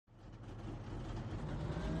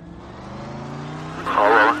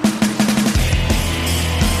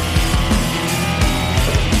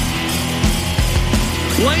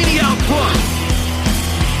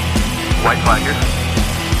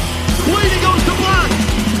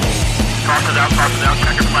out, crosses out,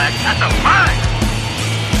 checker flag. That's a fine.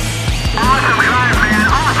 Awesome drive, man.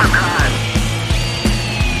 Awesome drive.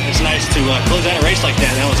 It's nice to close out a race like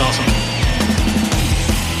that. That was awesome.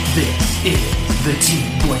 This is the Team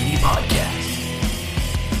Blaney Podcast.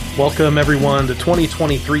 Welcome, everyone, to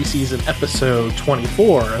 2023 season episode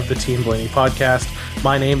 24 of the Team Blaney Podcast.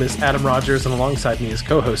 My name is Adam Rogers, and alongside me is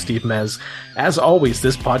co-host Steve Mez. As always,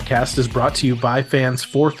 this podcast is brought to you by fans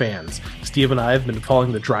for fans. Steve and I have been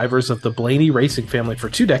following the drivers of the Blaney racing family for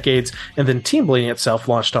 2 decades, and then Team Blaney itself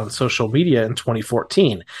launched on social media in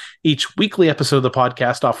 2014. Each weekly episode of the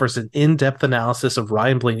podcast offers an in-depth analysis of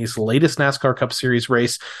Ryan Blaney's latest NASCAR Cup Series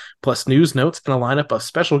race, plus news, notes, and a lineup of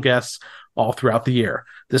special guests all throughout the year.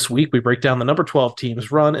 This week, we break down the number 12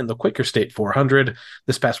 team's run in the Quaker State 400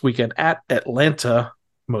 this past weekend at Atlanta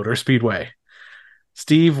Motor Speedway.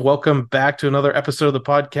 Steve, welcome back to another episode of the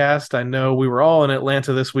podcast. I know we were all in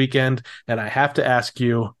Atlanta this weekend, and I have to ask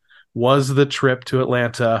you, was the trip to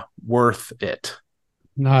Atlanta worth it?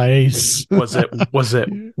 Nice. Was it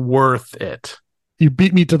worth it? You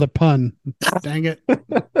beat me to the pun. Dang it.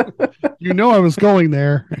 You know I was going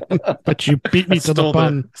there, but you beat me to the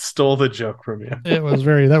pun. Stole the joke from you. That was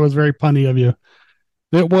very punny of you.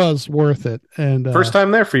 It was worth it. And first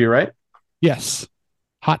time there for you, right? Yes.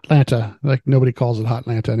 Hot Atlanta. Like nobody calls it Hot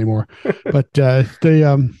Atlanta anymore. But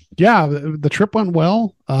the trip went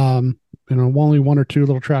well. Only 1 or 2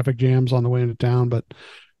 little traffic jams on the way into town, but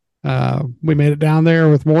we made it down there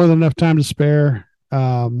with more than enough time to spare.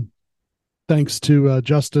 Thanks to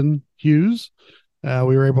Justin Hughes, we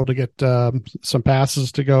were able to get some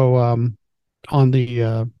passes to go on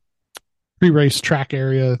the pre-race track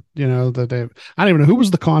area. I don't even know who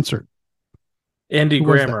was the concert. Andy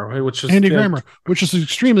Grammer, which is an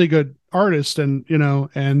extremely good artist, and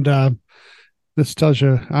this tells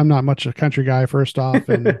you I'm not much a country guy. First off,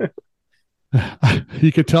 and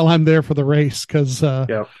you could tell I'm there for the race because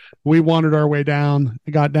we wandered our way down,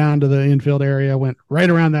 got down to the infield area, went right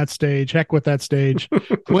around that stage. Heck with that stage.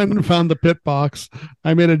 Went and found the pit box.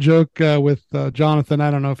 I made a joke with Jonathan.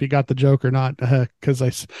 I don't know if he got the joke or not,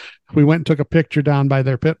 because we went and took a picture down by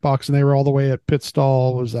their pit box, and they were all the way at pit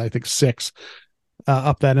stall was I think 6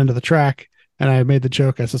 up that end of the track. And I made the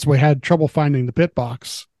joke. I said, we had trouble finding the pit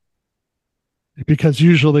box, because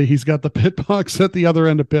usually he's got the pit box at the other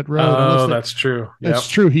end of pit road. Oh, that's true. That's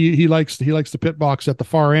true. He likes the pit box at the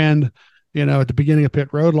far end, at the beginning of pit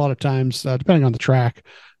road a lot of times, depending on the track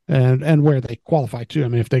and where they qualify to. I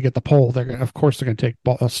mean, if they get the pole, of course they're going to take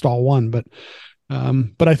stall 1, but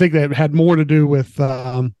I think that had more to do with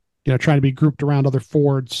trying to be grouped around other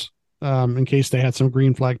Fords in case they had some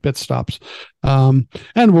green flag pit stops. And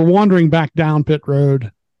we're wandering back down pit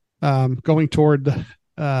road, going toward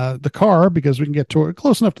the car, because we can get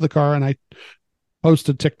close enough to the car, and I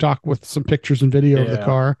posted TikTok with some pictures and video of the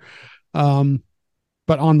car.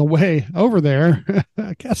 But on the way over there,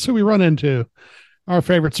 guess who we run into? Our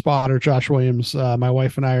favorite spotter, Josh Williams. My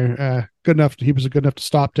wife and I are good enough. He was good enough to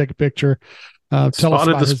stop, take a picture.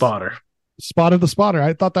 Spotted the spotter. Spotted the spotter.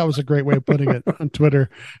 I thought that was a great way of putting it on Twitter.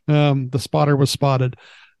 The spotter was spotted.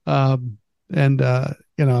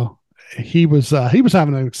 He was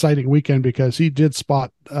having an exciting weekend, because he did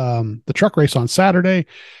spot the truck race on Saturday,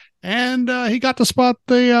 and he got to spot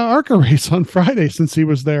the ARCA race on Friday, since he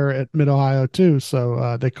was there at Mid Ohio too.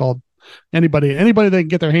 So they called anybody they can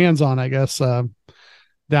get their hands on, I guess,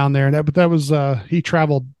 down there. And that was he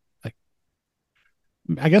traveled,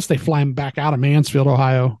 I guess they fly him back out of Mansfield,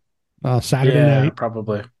 Ohio, Saturday night.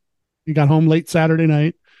 Probably. He got home late Saturday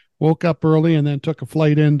night, woke up early, and then took a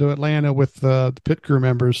flight into Atlanta with the pit crew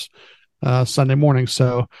members Sunday morning.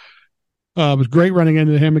 So it was great running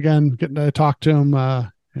into him again, getting to talk to him.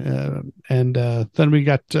 And then we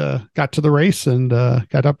got to the race and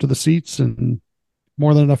got up to the seats, and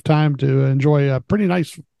more than enough time to enjoy a pretty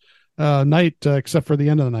nice night, except for the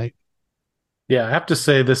end of the night. Yeah, I have to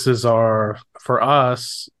say this was our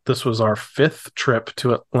 5th trip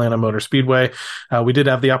to Atlanta Motor Speedway. We did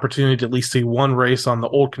have the opportunity to at least see one race on the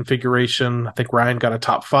old configuration. I think Ryan got a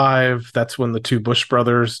top 5. That's when the 2 Busch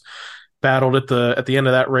brothers battled at the end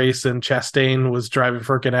of that race, and Chastain was driving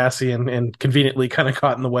for Ganassi and conveniently kind of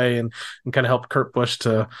caught in the way and kind of helped Kurt Busch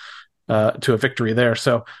to a victory there.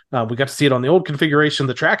 So we got to see it on the old configuration.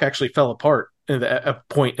 The track actually fell apart at a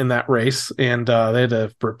point in that race, and they had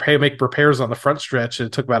to make repairs on the front stretch.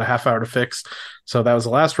 It took about a half hour to fix. So that was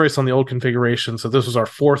the last race on the old configuration. So this was our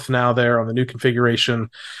 4th now there on the new configuration.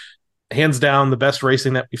 Hands down, the best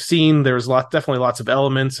racing that we've seen. There's definitely lots of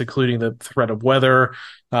elements, including the threat of weather,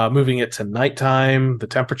 moving it to nighttime, the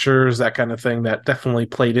temperatures, that kind of thing, that definitely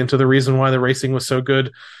played into the reason why the racing was so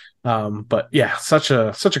good. But yeah, such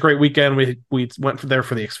a great weekend. We went there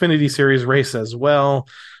for the Xfinity Series race as well.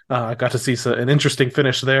 Got to see an interesting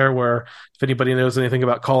finish there. Where if anybody knows anything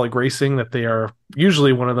about Colleague racing, that they are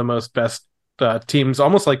usually one of the most best teams,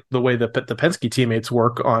 almost like the way that the Penske teammates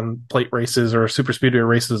work on plate races or super speedway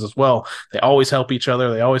races as well. They always help each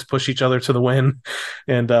other. They always push each other to the win,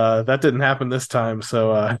 and that didn't happen this time.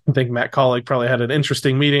 So I think Matt Colleague probably had an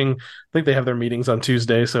interesting meeting. I think they have their meetings on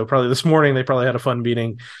Tuesday, so probably this morning they probably had a fun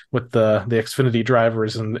meeting with the Xfinity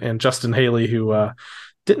drivers and Justin Haley, who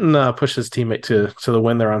didn't push his teammate to the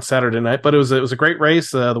win there on Saturday night. But it was a great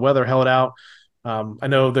race. The weather held out. I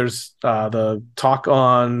know there's the talk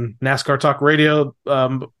on NASCAR Talk Radio.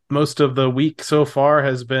 Most of the week so far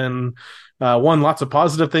has been lots of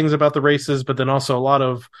positive things about the races, but then also a lot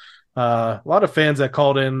of fans that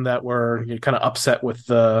called in that were kind of upset with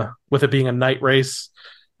it being a night race.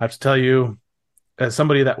 I have to tell you, as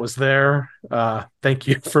somebody that was there, thank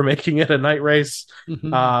you for making it a night race.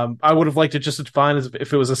 Mm-hmm. I would have liked it just as fine as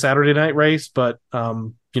if it was a Saturday night race, but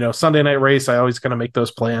Sunday night race, I always kind of make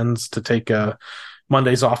those plans to take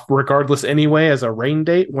Mondays off regardless anyway as a rain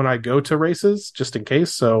date when I go to races, just in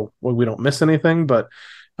case, so we don't miss anything. But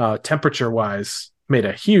temperature wise, made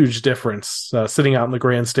a huge difference sitting out in the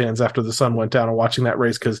grandstands after the sun went down and watching that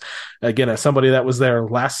race. Because again, as somebody that was there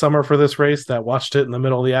last summer for this race, that watched it in the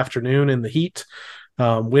middle of the afternoon in the heat,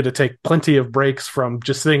 we had to take plenty of breaks from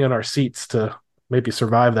just sitting in our seats to maybe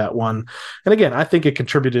survive that one. And again, I think it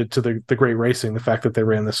contributed to the great racing, the fact that they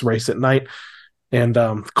ran this race at night. And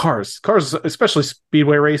cars, especially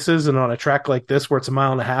speedway races and on a track like this where it's a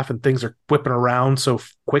mile and a half and things are whipping around so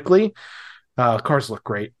quickly, cars look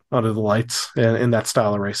great under the lights in that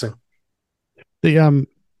style of racing. The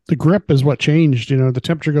grip is what changed. The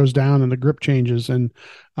temperature goes down and the grip changes, and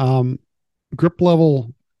grip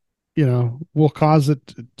level, will cause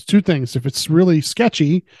it two things. If it's really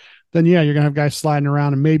sketchy, then yeah, you're gonna have guys sliding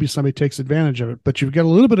around and maybe somebody takes advantage of it. But you've got a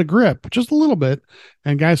little bit of grip, just a little bit,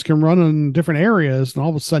 and guys can run in different areas, and all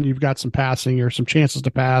of a sudden you've got some passing or some chances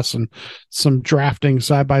to pass and some drafting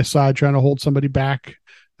side by side, trying to hold somebody back.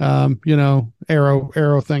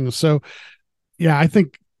 Arrow things. So yeah, I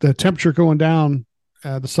think the temperature going down,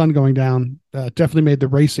 the sun going down, definitely made the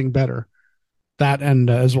racing better. That, and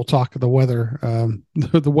as we'll talk, the weather,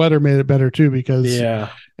 the weather made it better too, because Yeah,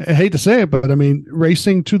 I hate to say it, but I mean,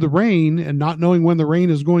 racing to the rain and not knowing when the rain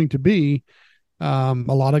is going to be, a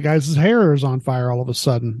lot of guys' hair is on fire all of a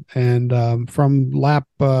sudden. And from lap,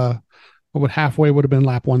 halfway would have been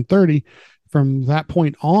lap 130. From that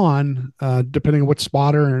point on, depending on what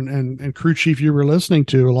spotter and crew chief you were listening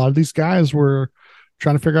to, a lot of these guys were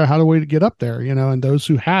trying to figure out how to get up there, and those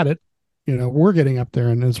who had it, were getting up there.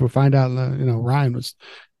 And as we find out, Ryan was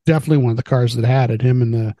definitely one of the cars that had it. Him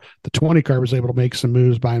and the 20 car was able to make some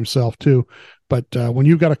moves by himself too. But when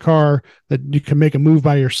you've got a car that you can make a move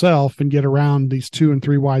by yourself and get around these 2 and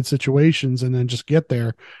 3 wide situations and then just get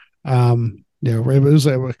there, it was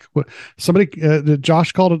somebody.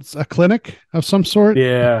 Josh called it a clinic of some sort.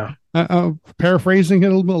 yeah. Paraphrasing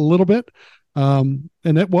it a little bit, and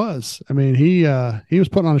it was. I mean, he was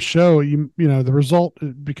putting on a show. The result,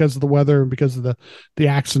 because of the weather and because of the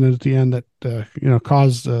accident at the end that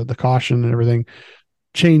caused the caution and everything,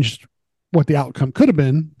 changed what the outcome could have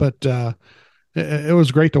been. But it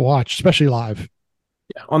was great to watch, especially live.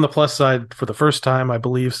 On the plus side, for the first time, I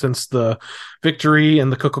believe, since the victory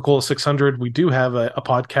and the Coca-Cola 600, we do have a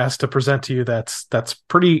podcast to present to you that's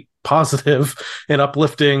pretty positive and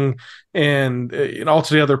uplifting, and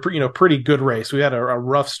altogether, pretty good race. We had a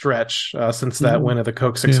rough stretch since that win at the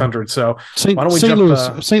Coke 600. Yeah. So why don't we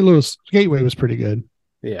jump? St. Louis Gateway was pretty good.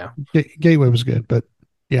 Yeah, Gateway was good, but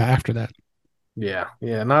yeah, after that. Yeah,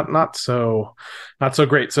 not so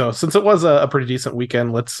great. So since it was a pretty decent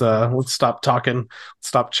weekend, let's stop talking,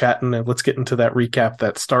 stop chatting, and let's get into that recap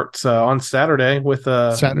that starts on Saturday with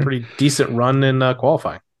a pretty decent run in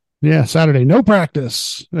qualifying. Yeah, Saturday, no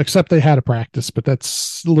practice, except they had a practice, but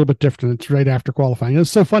that's a little bit different. It's right after qualifying.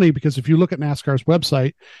 It's so funny because if you look at NASCAR's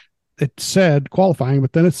website, it said qualifying,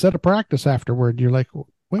 but then it said a practice afterward. You're like, wait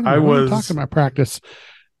a minute, what are you talking about practice?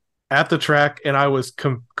 At the track, and I was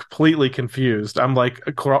completely confused. I'm like,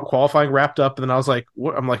 qualifying wrapped up, and then I was like,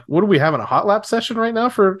 what are we having, a hot lap session right now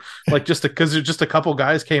for because just a couple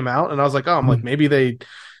guys came out, and I was like, like, maybe they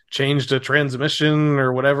changed a transmission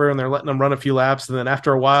or whatever, and they're letting them run a few laps, and then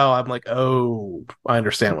after a while, I'm like, oh, I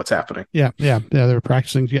understand what's happening. Yeah, they were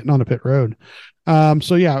practicing getting on the pit road.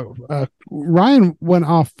 Ryan went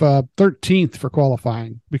off 13th for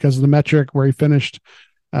qualifying because of the metric where he finished,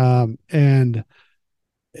 and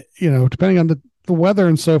depending on the weather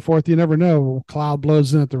and so forth, you never know. Cloud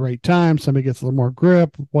blows in at the right time. Somebody gets a little more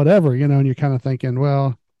grip, whatever, and you're kind of thinking,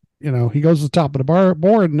 well, he goes to the top of the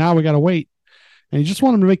board, and now we got to wait. And you just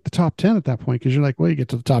want him to make the top 10 at that point, because you're like, well, you get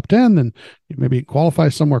to the top 10, then maybe you qualify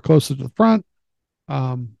somewhere closer to the front.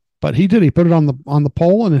 But he did. He put it on the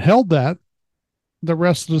pole, and it held that the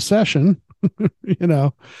rest of the session,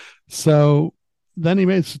 So then he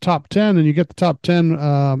makes the top 10, and you get the top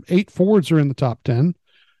 10. 8 Fords are in the top 10,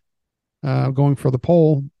 going for the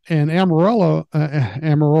pole. And Amarillo by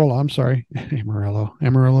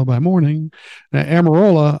morning.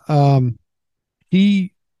 Amarillo,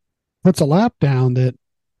 he puts a lap down that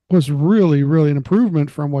was really, really an improvement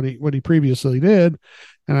from what he previously did.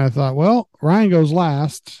 And I thought, well, Ryan goes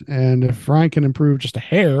last, and if Ryan can improve just a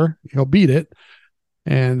hair, he'll beat it.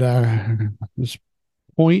 And this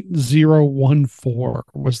 0.014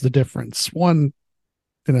 was the difference. One,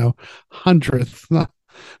 hundredth, not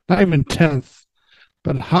even tenth,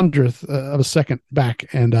 but hundredth of a second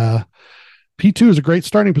back. And P2 is a great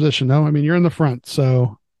starting position, though. I mean, you're in the front,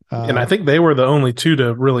 so. And I think they were the only two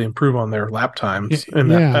to really improve on their lap times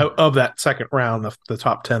of that second round, the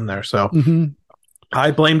top 10 there. So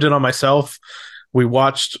I blamed it on myself. We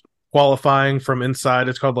watched qualifying from inside.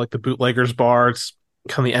 It's called like the bootleggers bar. It's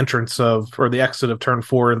kind of the entrance or the exit of turn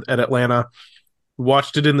 4 at Atlanta. We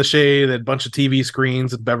watched it in the shade, a bunch of TV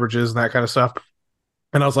screens and beverages and that kind of stuff.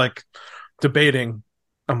 And I was like debating.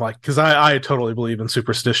 I'm like, because I totally believe in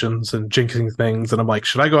superstitions and jinxing things, and I'm like,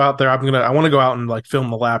 should I go out there? I want to go out and like film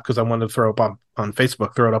the lap because I wanted to throw it up on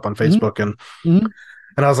Facebook, and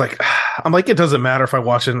I was like, it doesn't matter if I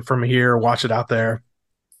watch it from here, watch it out there.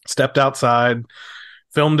 Stepped outside,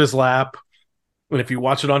 filmed his lap, and if you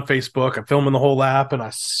watch it on Facebook, I'm filming the whole lap, and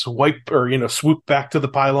I swoop back to the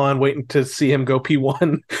pylon, waiting to see him go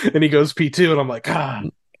P1, and he goes P2, and I'm like,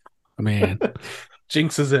 man,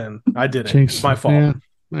 jinx is in. I did it. It's my fault.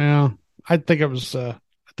 Yeah, I think it was. I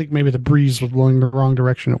think maybe the breeze was blowing the wrong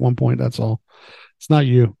direction at one point. That's all. It's not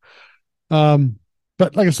you.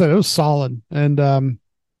 But like I said, it was solid. And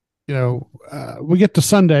we get to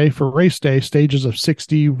Sunday for race day. Stages of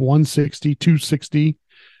 60, 160, 260,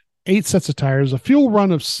 8 sets of tires. A fuel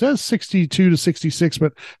run of says 62 to 66,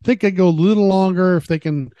 but I think they go a little longer if they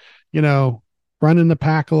can, run in the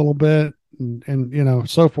pack a little bit and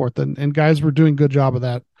so forth. And guys were doing a good job of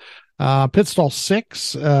that. Pit stall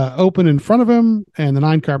 6, open in front of him, and the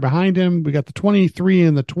 9 car behind him. We got the 23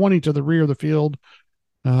 and the 20 to the rear of the field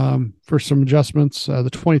for some adjustments. The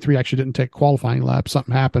 23 actually didn't take qualifying lap.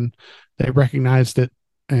 Something happened. They recognized it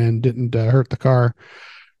and didn't hurt the car.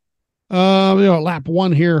 Lap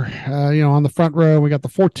 1 here, on the front row, we got the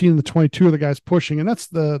 14 and the 22 of the guys pushing. And that's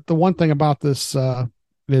the one thing about this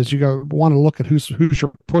is you want to look at who's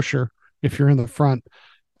your pusher if you're in the front.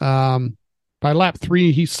 By lap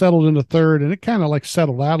 3, he settled into third, and it kind of like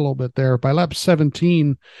settled out a little bit there. By lap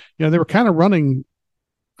 17, they were kind of running,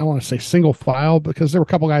 I want to say single file, because there were a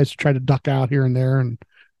couple guys who tried to duck out here and there and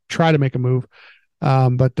try to make a move.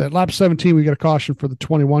 But at lap 17, we got a caution for the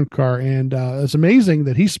 21 car, and it's amazing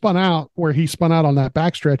that he spun out where he spun out on that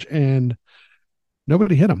backstretch, and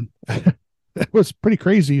nobody hit him. It was pretty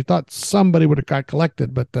crazy. You thought somebody would have got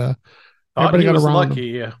collected, but everybody got around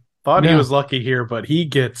lucky. Him. Yeah. He was lucky here, but he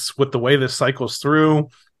gets, with the way this cycles through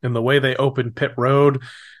and the way they opened pit road,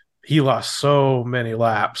 he lost so many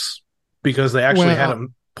laps because they actually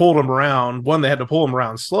pulled him around. One, they had to pull him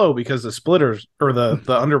around slow because the splitters or the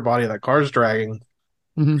underbody of that car's dragging.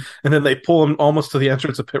 And then they pull him almost to the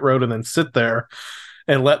entrance of pit road and then sit there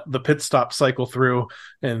and let the pit stop cycle through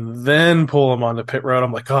and then pull him onto pit road.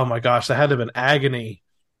 I'm like, oh my gosh, that had to have been agony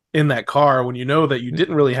in that car when you know that you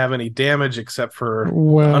didn't really have any damage except for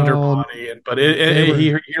underbody, but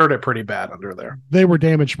he hurt it pretty bad under there. They were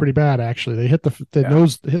damaged pretty bad, actually. They hit the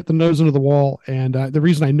nose into the wall, and the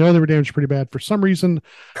reason I know they were damaged pretty bad, for some reason,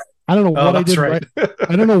 I don't know what I did right.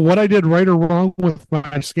 I don't know what I did right or wrong with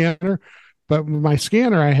my scanner. But with my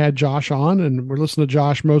scanner, I had Josh on, and we're listening to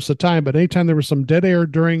Josh most of the time. But anytime there was some dead air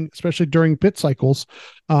especially during pit cycles,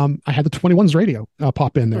 I had the 21's radio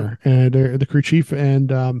pop in there, and the crew chief,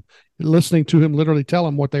 and listening to him literally tell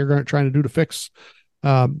him what they were trying to do to fix,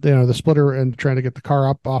 the splitter and trying to get the car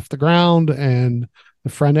up off the ground and the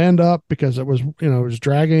front end up because it was, it was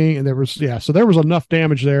dragging, and so there was enough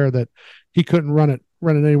damage there that he couldn't run it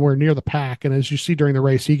anywhere near the pack. And as you see during the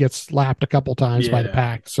race, he gets lapped a couple times by the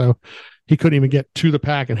pack, so he couldn't even get to the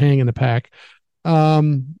pack and hang in the pack.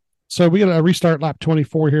 So we got a restart lap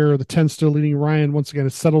 24 here. The 10 still leading Ryan. Once again,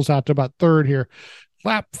 it settles out to about third here.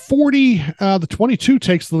 Lap 40, the 22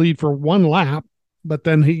 takes the lead for one lap, but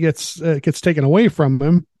then he gets taken away from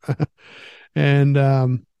him. And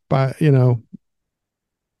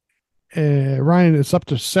Ryan is up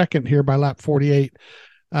to second here by lap 48.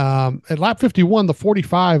 At lap 51, the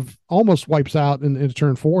 45 almost wipes out in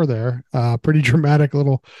turn 4 there. Pretty dramatic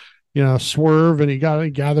little, swerve, and he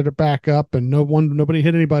gathered it back up, and nobody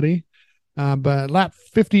hit anybody. But at lap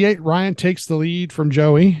 58, Ryan takes the lead from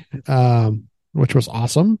Joey, which was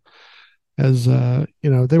awesome. As they were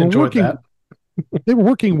Enjoyed working. that. They were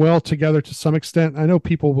working well together to some extent. I know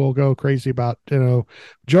people will go crazy about,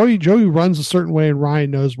 Joey runs a certain way and Ryan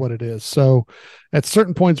knows what it is. So at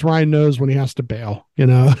certain points, Ryan knows when he has to bail,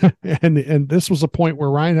 and this was a point where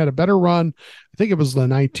Ryan had a better run. I think it was the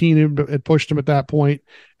 19 it pushed him at that point,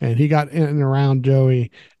 and he got in and around Joey.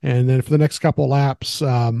 And then for the next couple of laps,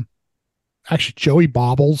 actually Joey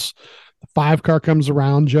bobbles. The 5 car comes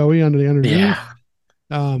around Joey underneath. Yeah.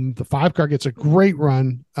 The 5 car gets a great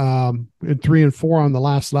run in 3 and 4 on the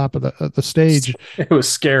last lap of the stage. It was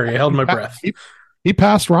scary. I held my breath. He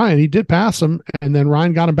passed Ryan. He did pass him, and then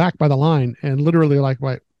Ryan got him back by the line, and literally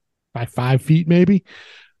by 5 feet maybe.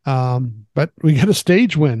 But we get a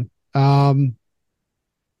stage win. It's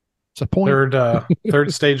a point.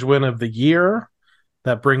 Third stage win of the year.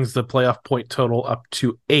 That brings the playoff point total up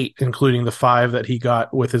to 8, including the 5 that he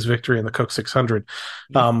got with his victory in the Coke 600.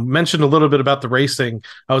 Mentioned a little bit about the racing.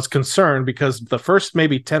 I was concerned because the first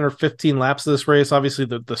maybe 10 or 15 laps of this race, obviously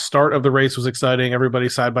the start of the race was exciting, everybody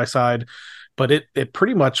side by side, but it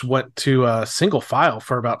pretty much went to single file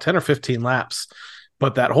for about 10 or 15 laps.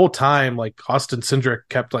 But that whole time, Austin Cindric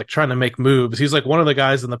kept trying to make moves. He's one of the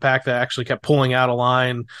guys in the pack that actually kept pulling out a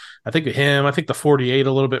line. I think the 48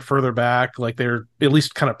 a little bit further back, they're at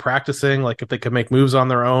least kind of practicing, if they could make moves on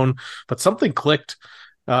their own. But something clicked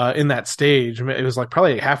in that stage. I mean, it was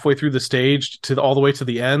probably halfway through the stage all the way to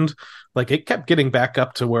the end. It kept getting back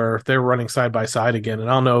up to where they were running side by side again. And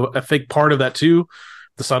I don't know, I think part of that too,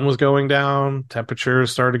 the sun was going down,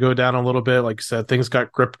 temperatures started to go down a little bit. Like you said, things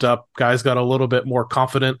got gripped up. Guys got a little bit more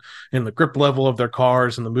confident in the grip level of their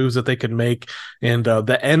cars and the moves that they could make. And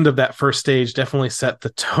the end of that first stage definitely set the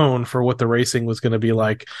tone for what the racing was going to be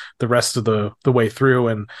like the rest of the way through.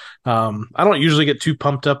 And I don't usually get too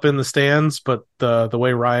pumped up in the stands, but the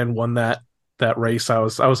way Ryan won that race, I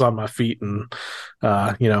was on my feet, and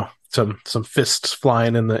some fists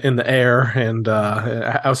flying in the air, and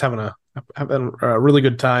I was having a really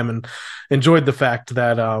good time and enjoyed the fact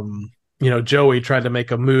that Joey tried to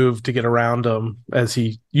make a move to get around him, as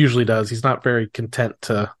he usually does. He's not very content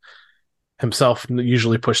to himself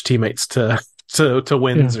usually push teammates to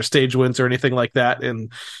wins or stage wins or anything like that.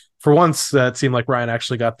 And for once, it seemed like Ryan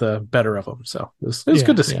actually got the better of him. So it was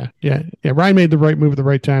good to see. Yeah. Ryan made the right move at the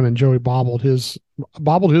right time, and Joey bobbled his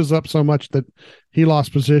up so much that he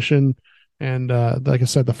lost position. And like I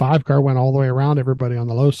said, the 5 car went all the way around everybody on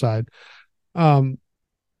the low side. We're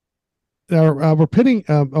pitting.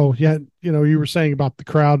 You were saying about a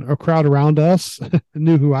crowd around us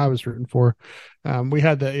knew who I was rooting for. We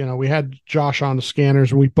had Josh on the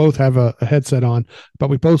scanners, and we both have a headset on, but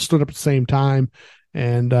we both stood up at the same time.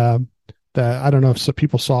 And I don't know if some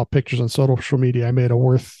people saw pictures on social media. I made a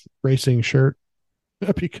Worth Racing shirt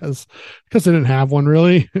because I didn't have one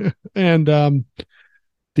really. And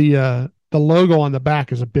the logo on the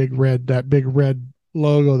back is that big red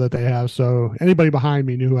logo that they have. So anybody behind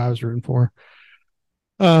me knew who I was rooting for.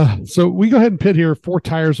 So we go ahead and pit here, 4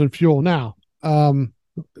 tires and fuel. Now,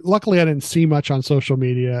 luckily I didn't see much on social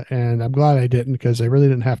media, and I'm glad I didn't, because I really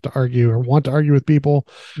didn't have to argue or want to argue with people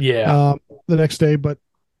the next day. But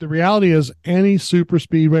the reality is, any super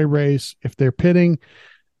speedway race, if they're pitting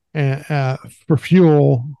for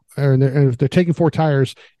fuel, and if they're taking 4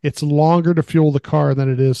 tires, it's longer to fuel the car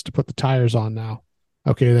than it is to put the tires on now.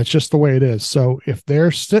 Okay, that's just the way it is. So if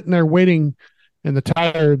they're sitting there waiting, and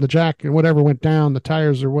the jack and whatever went down, the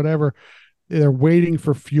tires or whatever, they're waiting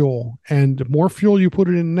for fuel. And the more fuel you put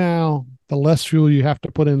it in now, the less fuel you have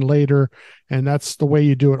to put in later. And that's the way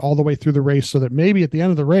you do it all the way through the race, so that maybe at the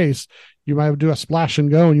end of the race, you might do a splash and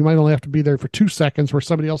go, and you might only have to be there for 2 seconds where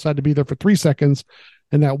somebody else had to be there for 3 seconds.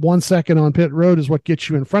 And that 1 second on pit road is what gets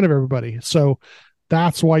you in front of everybody. So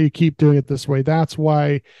that's why you keep doing it this way. That's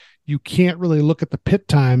why you can't really look at the pit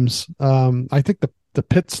times. I think the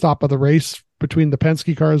pit stop of the race between the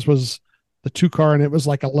Penske cars was the 2 car, and it was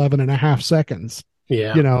 11.5 seconds.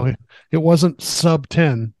 Yeah. It wasn't sub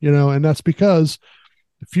 10, and that's because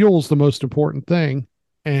fuel's the most important thing,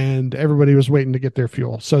 and everybody was waiting to get their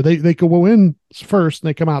fuel. So they go in first and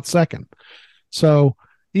they come out second. So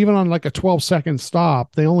even on a 12-second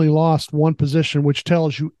stop, they only lost 1 position, which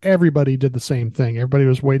tells you everybody did the same thing. Everybody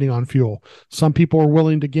was waiting on fuel. Some people were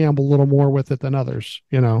willing to gamble a little more with it than others.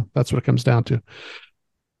 That's what it comes down to.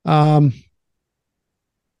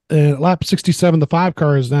 Lap 67, the 5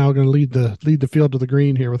 car is now going to lead the field to the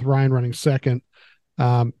green here, with Ryan running second.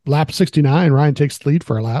 Lap 69, Ryan takes the lead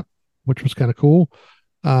for a lap, which was kind of cool.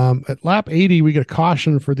 At lap 80, we get a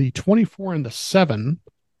caution for the 24 and the 7.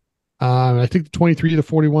 I think the 23, the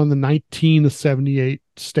 41, the 19, the 78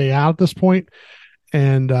 stay out at this point,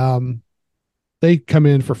 and they come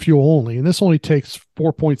in for fuel only. And this only takes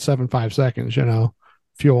 4.75 seconds,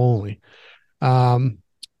 fuel only.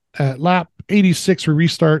 At lap 86, we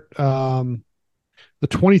restart. The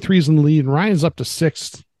 23 is in the lead, and Ryan's up to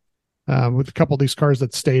 6th with a couple of these cars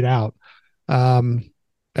that stayed out.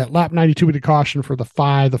 At lap 92, we did caution for the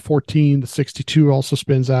 5, the 14, the 62 also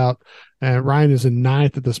spins out, and Ryan is in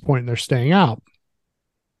 9th at this point, and they're staying out.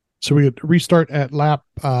 So we restart at lap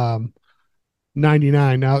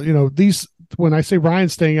 99. Now, these, when I say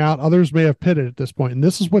Ryan's staying out, others may have pitted at this point, and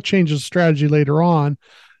this is what changes strategy later on,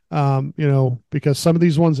 because some of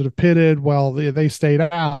these ones that have pitted, well, they stayed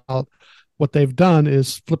out. What they've done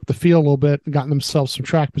is flipped the field a little bit and gotten themselves some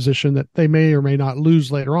track position that they may or may not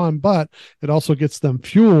lose later on, but it also gets them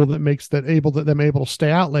fuel that makes them able to stay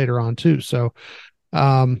out later on too. So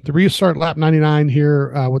the restart lap 99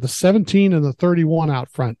 here with the 17 and the 31 out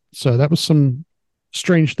front. So that was some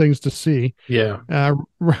strange things to see. Yeah.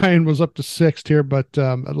 Ryan was up to 6th here, but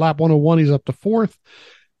at lap 101, he's up to 4th.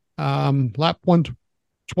 Lap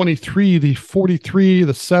 123, the 43,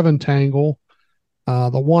 the 7 tangle.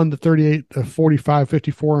 The 1, the 38, the 45,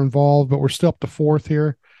 54 involved, but we're still up to 4th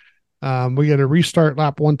here. We get a restart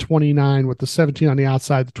lap 129 with the 17 on the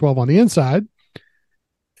outside, the 12 on the inside.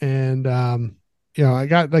 And, I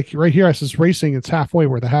got like right here, I says racing, it's halfway.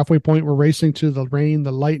 We're the halfway point. We're racing to the rain,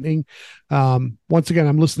 the lightning. Once again,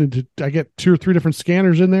 I'm listening I get 2 or 3 different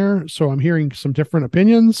scanners in there. So I'm hearing some different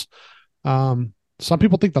opinions. Some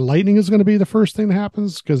people think the lightning is going to be the first thing that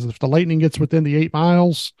happens, because if the lightning gets within the 8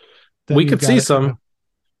 miles, we could see some.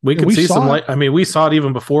 We could see some light. I mean, we saw it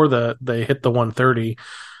even before they hit the 130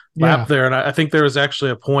 lap there. And I think there was actually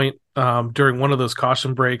a point during one of those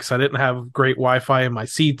caution breaks. I didn't have great Wi-Fi in my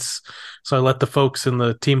seats, so I let the folks in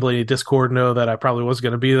the Team Blaney Discord know that I probably was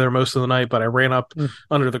going to be there most of the night, but I ran up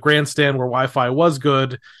under the grandstand where Wi-Fi was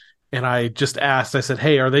good, and I just asked, I said,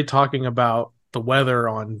 hey, are they talking about the weather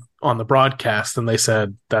on the broadcast? And they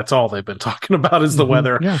said that's all they've been talking about is the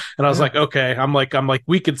weather. And I was like, okay. I'm like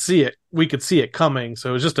we could see it coming, so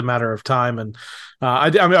it was just a matter of time. And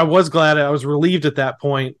I was glad, I was relieved at that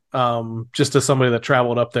point, just as somebody that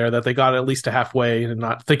traveled up there, that they got at least a halfway and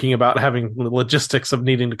not thinking about having the logistics of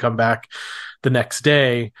needing to come back the next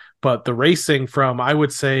day. But the racing from, I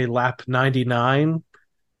would say, lap 99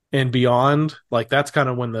 and beyond, like that's kind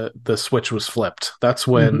of when the switch was flipped. That's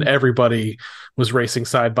when everybody was racing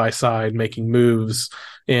side by side, making moves.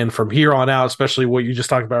 And from here on out, especially what you just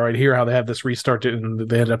talked about right here, how they had this restart and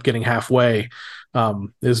they ended up getting halfway,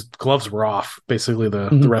 his gloves were off basically the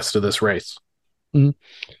rest of this race.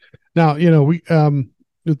 Now, we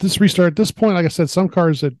with this restart at this point, like I said, some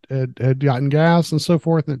cars had gotten gas and so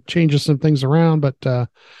forth, and it changes some things around. But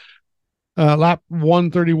lap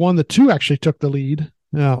 131, the 2 actually took the lead.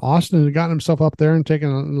 Austin had gotten himself up there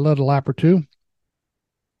and led a lap or 2.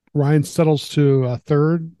 Ryan settles to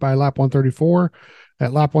 3rd by lap 134.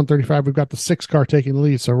 At lap 135, we've got the 6 car taking the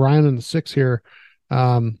lead. So Ryan and the 6 here.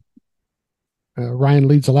 Ryan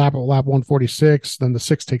leads a lap at lap 146. Then the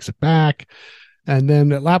 6 takes it back. And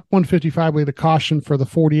then at lap 155, we had a caution for the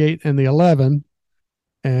 48 and the 11.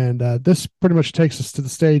 And this pretty much takes us to the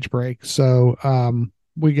stage break. So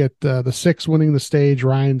we get the 6 winning the stage.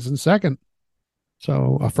 Ryan's in 2nd.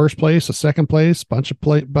 So a 1st place, a 2nd place, bunch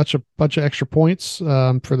of extra points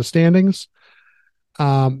for the standings.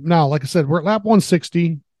 Now, like I said, we're at lap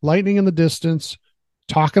 160, lightning in the distance,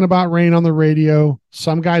 talking about rain on the radio.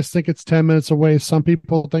 Some guys think it's 10 minutes away. Some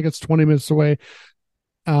people think it's 20 minutes away.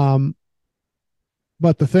 But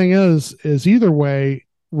the thing is either way,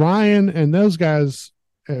 Ryan and those guys,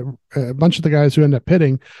 a bunch of the guys who end up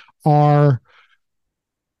pitting, are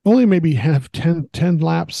only maybe have 10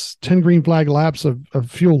 laps, 10 green flag laps of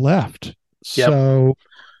fuel left. Yep. So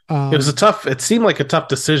it seemed like a tough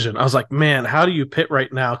decision. I was like, man, how do you pit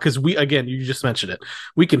right now? Because you just mentioned it.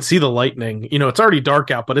 We can see the lightning. It's already dark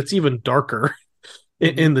out, but it's even darker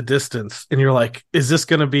in the distance. And you're like, is this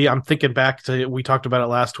going to be, I'm thinking back to, we talked about it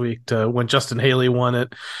last week, to when Justin Haley won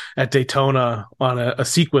it at Daytona on a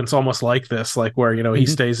sequence almost like this, like where, he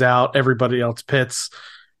stays out, everybody else pits,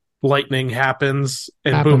 lightning happens,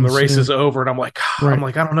 and boom, the race is over. And I'm like,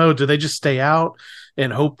 I don't know. Do they just stay out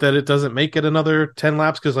and hope that it doesn't make it another 10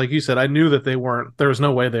 laps? Because like you said, I knew that there was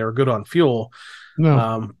no way they were good on fuel.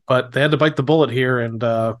 No. But they had to bite the bullet here, and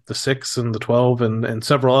the 6 and the 12 and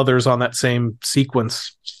several others on that same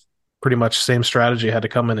sequence, pretty much same strategy, had to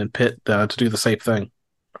come in and pit to do the same thing.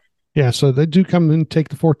 Yeah, so they do come and take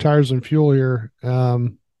the 4 tires and fuel here.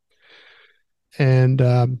 Have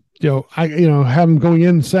them going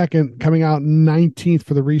in second, coming out 19th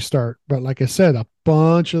for the restart. But like I said, a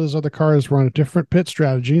bunch of those other cars were on a different pit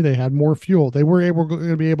strategy. They had more fuel. They were going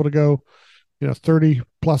to be able to go, 30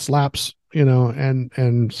 plus laps,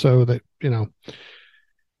 and so that,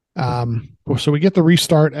 so we get the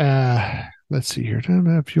restart. Let's see here.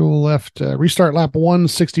 Fuel left, restart lap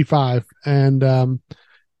 165. And,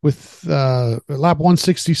 with lap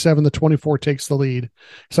 167, the 24 takes the lead.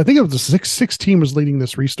 So I think it was the 16 was leading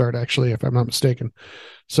this restart, actually, if I'm not mistaken.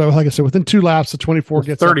 So like I said, within 2 laps, the 24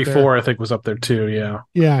 gets 34, I think, was up there too. Yeah.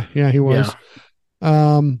 Yeah, he was.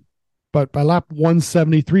 Yeah. But by lap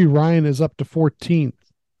 173, Ryan is up to 14th.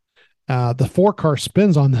 The 4 car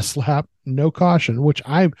spins on this lap, no caution, which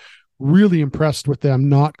I'm really impressed with them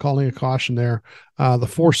not calling a caution there. The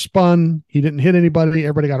 4 spun. He didn't hit anybody.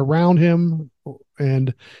 Everybody got around him,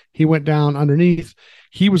 and he went down underneath.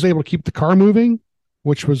 He was able to keep the car moving,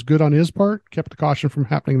 which was good on his part, kept the caution from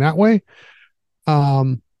happening that way.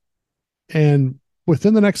 And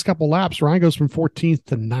within the next couple laps, Ryan goes from 14th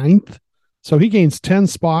to 9th. So he gains 10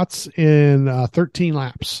 spots in 13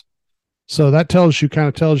 laps. So that tells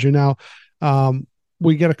you now,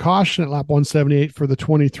 we get a caution at lap 178 for the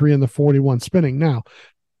 23 and the 41 spinning. Now,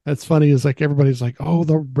 that's funny is like everybody's like, oh,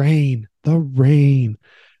 the rain.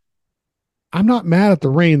 I'm not mad at the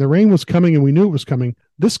rain. The rain was coming and we knew it was coming.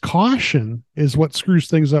 This caution is what screws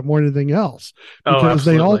things up more than anything else.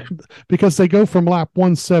 Because they go from lap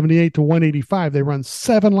 178 to 185. They run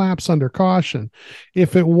 7 laps under caution.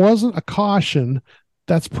 If it wasn't a caution,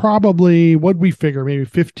 that's probably, what'd we figure, maybe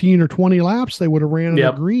 15 or 20 laps they would have ran in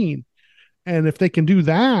the green. And if they can do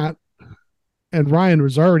that, and Ryan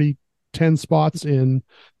was already 10 spots in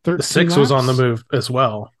 13 the 6 laps. Was on the move as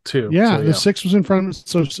well, too. Yeah, the 6 was in front of him.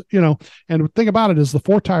 So, and the thing about it is the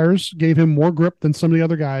 4 tires gave him more grip than some of the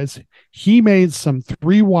other guys. He made some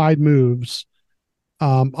 3 wide moves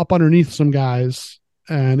up underneath some guys,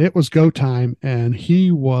 and it was go time, and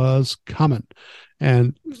he was coming.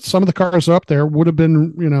 And some of the cars up there would have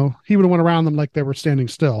been, he would have went around them like they were standing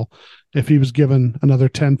still if he was given another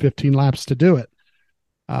 10, 15 laps to do it.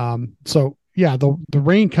 So yeah, the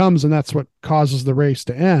rain comes and that's what causes the race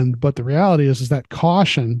to end. But the reality is that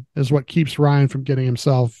caution is what keeps Ryan from getting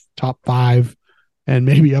himself top 5 and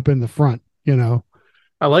maybe up in the front,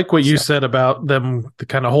 I like what you said about them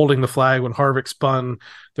kind of holding the flag when Harvick spun.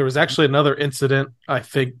 There was actually another incident, I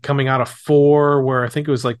think, coming out of 4 where I think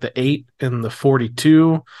it was like the 8 and the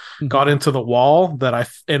 42 got into the wall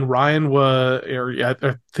and Ryan was, I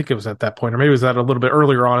think it was at that point, or maybe it was at a little bit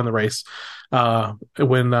earlier on in the race.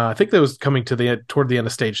 When I think that was coming toward the end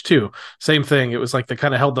of stage 2, same thing. It was like they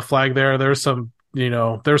kind of held the flag there. There's some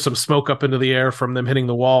smoke up into the air from them hitting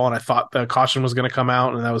the wall, and I thought the caution was going to come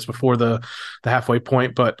out, and that was before the halfway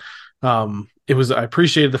point. But I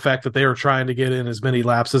appreciated the fact that they were trying to get in as many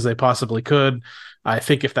laps as they possibly could. I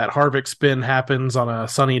think if that Harvick spin happens on a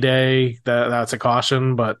sunny day, that's a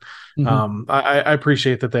caution. But I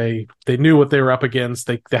appreciate that they knew what they were up against.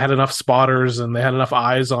 They had enough spotters and they had enough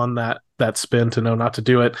eyes on that spin to know not to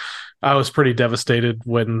do it. I was pretty devastated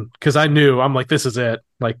because I knew, I'm like, this is it.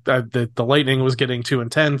 Like the lightning was getting too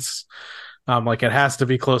intense. Like it has to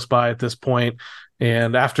be close by at this point.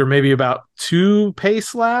 And after maybe about 2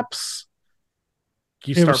 pace laps,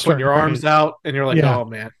 you start putting your arms out and you're like, oh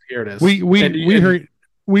man, here it is. We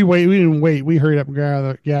didn't wait. We hurried up and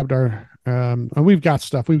grabbed our, and we've got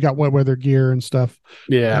stuff. We've got wet weather gear and stuff.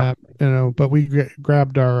 Yeah. But we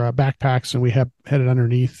grabbed our backpacks and we headed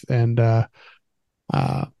underneath, and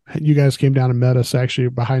you guys came down and met us actually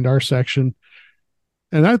behind our section.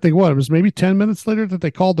 And I think it was maybe 10 minutes later that they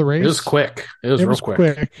called the race. It was quick. It was real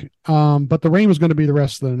quick. But the rain was going to be the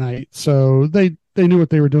rest of the night. So they knew what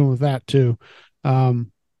they were doing with that too.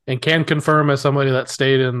 And can confirm, as somebody that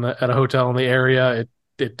stayed at a hotel in the area,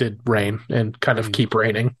 it did rain and kind of keep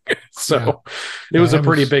raining. So it was a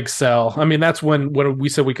pretty big sell. I mean, that's when we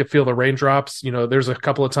said we could feel the raindrops. There's a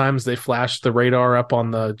couple of times they flashed the radar up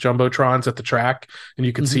on the jumbotrons at the track, and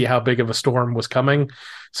you could see how big of a storm was coming.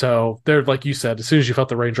 So they're, like you said, as soon as you felt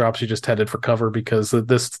the raindrops, you just headed for cover because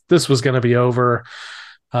this was going to be over.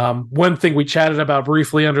 One thing we chatted about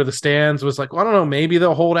briefly under the stands was like, well, I don't know, maybe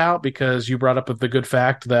they'll hold out, because you brought up the good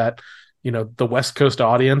fact that, the West Coast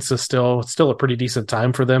audience is still a pretty decent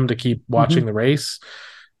time for them to keep watching the race.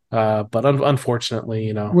 But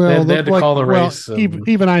unfortunately, they had to call the race.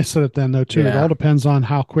 Even I said it then, though, too. It all depends on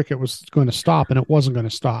how quick it was going to stop, and it wasn't going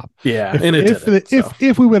to stop. Yeah.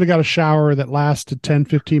 If we would have got a shower that lasted 10,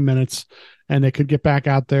 15 minutes and they could get back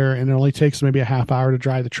out there and it only takes maybe a half hour to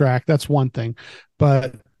dry the track, that's one thing.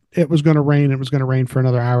 But it was going to rain. It was going to rain for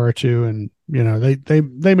another hour or two, and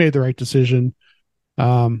they made the right decision.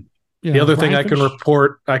 The other thing I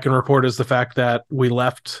can report is the fact that we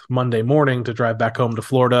left Monday morning to drive back home to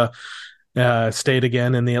Florida. Stayed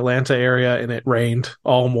again in the Atlanta area, and it rained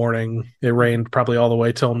all morning. It rained probably all the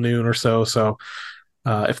way till noon or so. So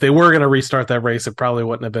if they were going to restart that race, it probably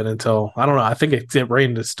wouldn't have been until, I don't know. I think it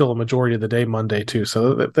rained still a majority of the day Monday too.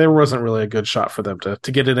 So there wasn't really a good shot for them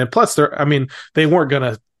to get it in. Plus, they weren't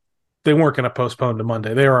going to postpone to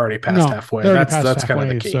Monday. They were already past halfway. That's kind of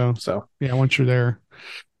the key. So yeah, once you're there.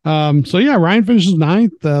 Ryan finishes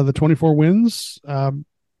ninth, the 24 wins.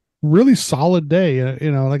 Really solid day.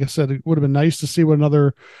 Like I said, it would have been nice to see what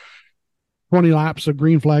another 20 laps of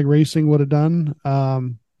green flag racing would have done.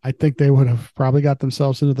 I think they would have probably got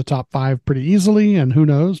themselves into the top 5 pretty easily. And who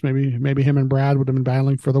knows, maybe him and Brad would have been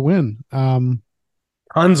battling for the win.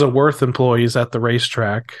 Tons of Worth employees at the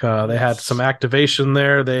racetrack. They had some activation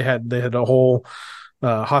there. They had a whole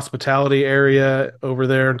hospitality area over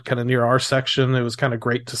there, kind of near our section. It was kind of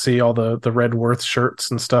great to see all the Red Worth shirts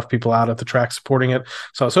and stuff, people out at the track supporting it.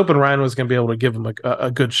 So I was hoping Ryan was going to be able to give them a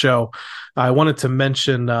good show. I wanted to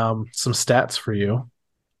mention some stats for you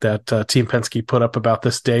that Team Penske put up about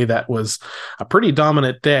this day. That was a pretty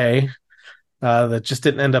dominant day that just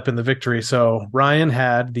didn't end up in the victory. So Ryan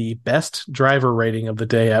had the best driver rating of the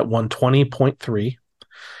day at 120.3.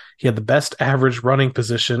 He had the best average running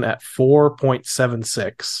position at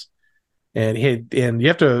 4.76. And you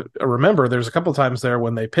have to remember, there's a couple of times there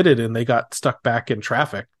when they pitted and they got stuck back in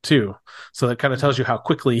traffic too. So that kind of tells you how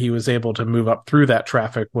quickly he was able to move up through that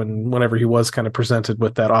traffic whenever he was kind of presented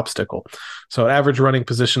with that obstacle. So an average running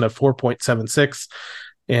position of 4.76.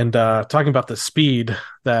 And talking about the speed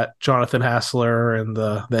that Jonathan Hassler and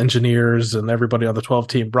the engineers and everybody on the 12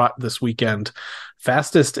 team brought this weekend,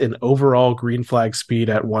 fastest in overall green flag speed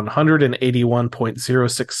at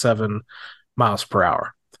 181.067 miles per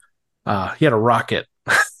hour. He had a rocket.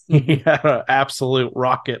 He had an absolute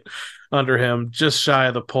rocket under him, just shy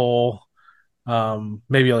of the pole.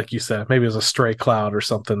 Maybe like you said, maybe it was a stray cloud or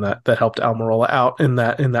something that helped Almirola out in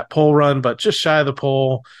that pole run, but just shy of the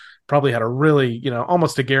pole. Probably had a really,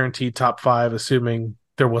 almost a guaranteed top 5, assuming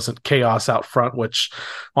there wasn't chaos out front, which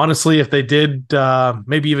honestly, if they did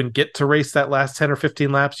maybe even get to race that last 10 or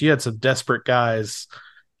 15 laps, you had some desperate guys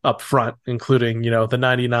up front, including, the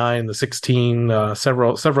 99, the 16,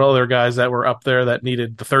 several other guys that were up there that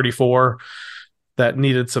needed the 34, that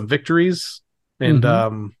needed some victories. And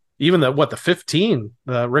even the 15,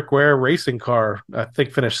 Rick Ware racing car, I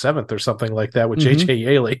think finished 7th or something like that with J.J.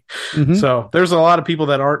 Yaley. So there's a lot of people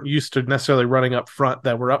that aren't used to necessarily running up front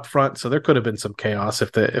that were up front. So there could have been some chaos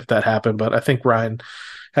if that happened. But I think Ryan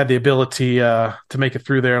had the ability to make it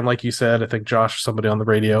through there. And like you said, I think Josh, somebody on the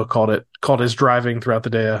radio, called his driving throughout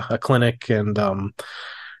the day a clinic. And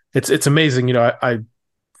it's amazing. I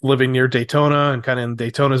living near Daytona and kind of in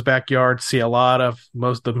Daytona's backyard, see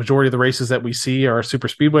the majority of the races that we see are super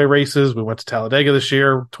speedway races. We went to Talladega this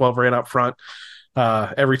year, 12 ran up front.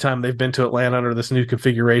 Every time they've been to Atlanta under this new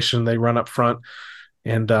configuration, they run up front.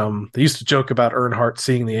 And they used to joke about Earnhardt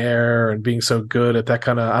seeing the air and being so good at that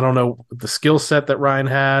kind of, I don't know, the skill set that Ryan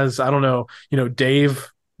has. I don't know,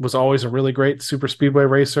 Dave was always a really great super speedway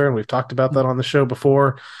racer, and we've talked about that on the show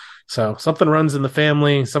before. So something runs in the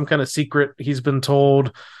family, some kind of secret he's been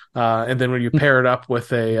told. And then when you pair it up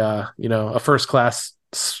with a first class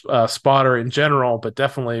spotter in general, but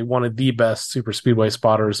definitely one of the best super speedway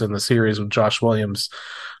spotters in the series with Josh Williams,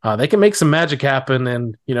 they can make some magic happen.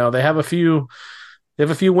 And, they have a few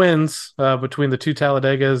wins between the 2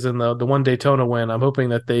 Talladegas and the 1 Daytona win. I'm hoping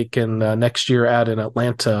that they can next year add an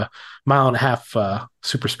Atlanta 1.5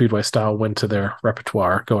 super speedway style win to their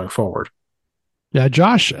repertoire going forward. Yeah,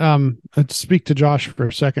 Josh, let's speak to Josh for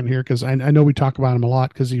a second here, because I know we talk about him a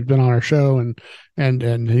lot because he's been on our show, and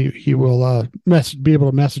he will be able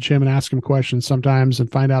to message him and ask him questions sometimes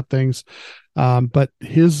and find out things. But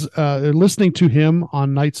his listening to him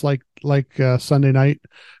on nights like Sunday night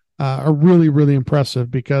are really, really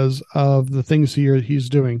impressive because of the things he's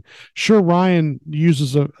doing. Sure, Ryan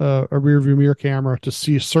uses a rear view mirror camera to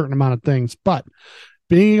see a certain amount of things, but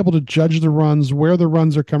being able to judge the runs, where the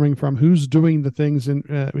runs are coming from, who's doing the things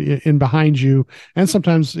in behind you, and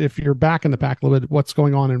sometimes if you're back in the pack a little bit, what's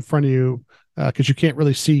going on in front of you, because you can't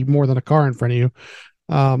really see more than a car in front of you.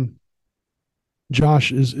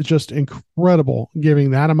 Josh is just incredible,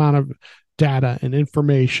 giving that amount of data and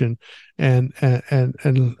information and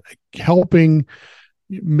helping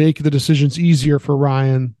make the decisions easier for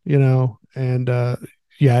Ryan,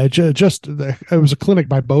 yeah, it was a clinic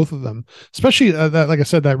by both of them, especially that, like I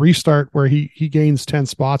said, that restart where he gains 10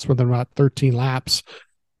 spots within about 13 laps.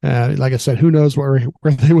 Like I said, who knows where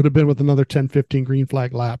they would have been with another 10, 15 green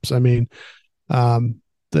flag laps. I mean,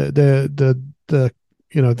 the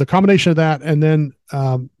the combination of that, and then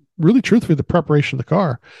really truthfully the preparation of the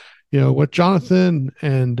car. What Jonathan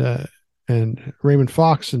and Raymond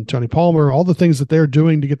Fox and Tony Palmer, all the things that they're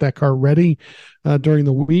doing to get that car ready during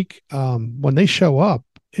the week. When they show up,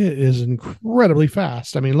 it is incredibly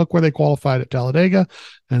fast. I mean, look where they qualified at Talladega,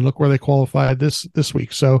 and look where they qualified this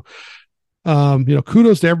week. So,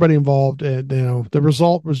 kudos to everybody involved. And the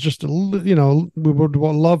result was just we would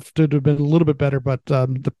love to have been a little bit better, but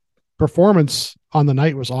the performance on the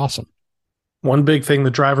night was awesome. One big thing the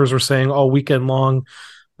drivers were saying all weekend long.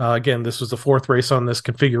 Again, this was the fourth race on this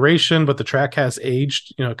configuration, but the track has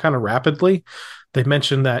aged, kind of rapidly. They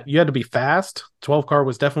mentioned that you had to be fast. 12 car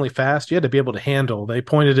was definitely fast. You had to be able to handle. They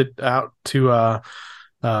pointed it out to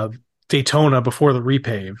Daytona before the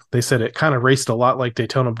repave. They said it kind of raced a lot like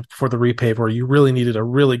Daytona before the repave, where you really needed a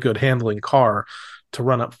really good handling car to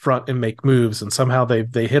run up front and make moves. And somehow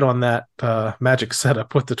they hit on that magic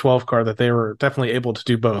setup with the 12 car that they were definitely able to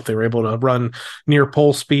do both. They were able to run near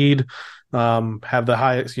pole speed, have the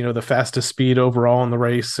highest, the fastest speed overall in the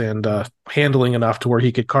race, and handling enough to where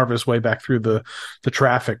he could carve his way back through the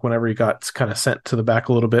traffic whenever he got kind of sent to the back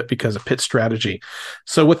a little bit because of pit strategy.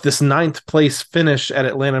 So with this 9th place finish at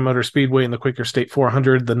Atlanta Motor Speedway in the Quaker State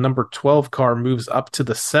 400, the number 12 car moves up to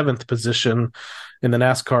the 7th position in the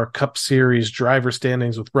NASCAR Cup Series driver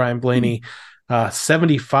standings with Brian Blaney,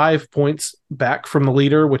 75 points back from the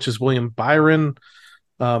leader, which is William Byron.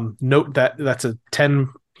 Note that that's a 10.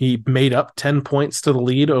 He made up 10 points to the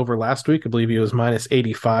lead over last week. I believe he was minus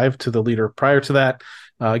 85 to the leader prior to that.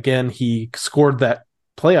 Again, he scored that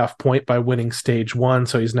playoff point by winning stage 1.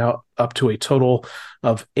 So he's now up to a total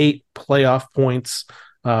of 8 playoff points.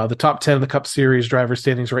 The top 10 of the Cup Series driver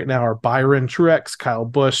standings right now are Byron Truex, Kyle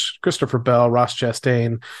Busch, Christopher Bell, Ross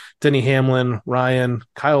Chastain, Denny Hamlin, Ryan,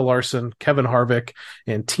 Kyle Larson, Kevin Harvick,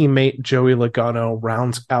 and teammate Joey Logano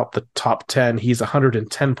rounds out the top 10. He's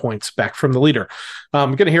 110 points back from the leader.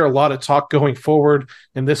 I'm going to hear a lot of talk going forward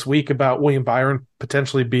in this week about William Byron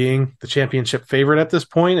potentially being the championship favorite at this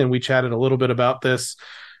point, and we chatted a little bit about this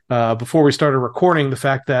before we started recording, the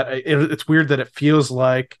fact that it's weird that it feels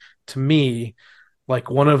like, to me,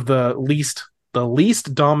 like one of the least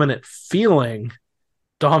dominant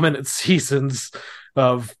seasons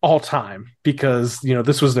of all time, because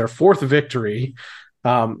this was their 4th victory.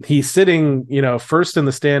 He's sitting first in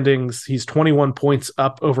the standings. He's 21 points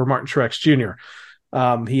up over Martin Truex Jr.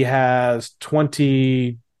 He has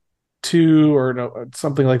 22 or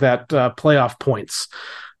something like that playoff points,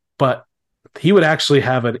 but he would actually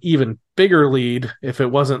have an even bigger lead if it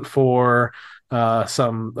wasn't for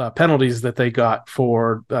some penalties that they got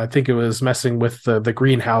for, I think it was messing with the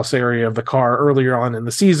greenhouse area of the car earlier on in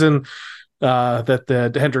the season, that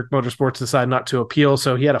the Hendrick Motorsports decided not to appeal.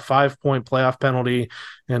 So he had a 5-point playoff penalty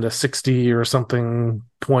and a 60 or something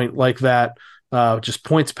point like that, just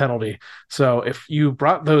points penalty. So if you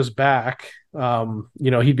brought those back,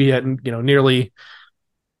 he'd be at, nearly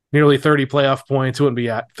 30 playoff points. It wouldn't be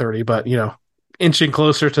at 30, but, inching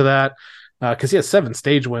closer to that. Because he has 7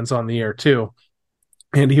 stage wins on the year too,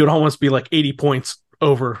 and he would almost be like 80 points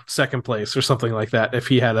over second place or something like that if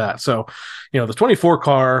he had that. So, the 24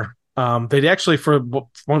 car, they'd actually, for one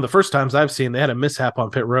of the first times I've seen, they had a mishap on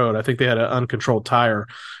pit road. I think they had an uncontrolled tire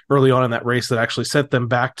early on in that race that actually sent them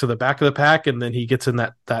back to the back of the pack, and then he gets in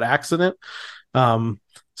that accident.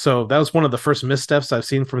 So that was one of the first missteps I've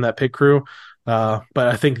seen from that pit crew. But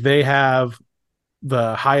I think they have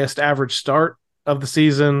the highest average start of the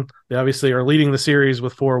season. They obviously are leading the series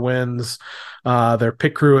with 4 wins. Their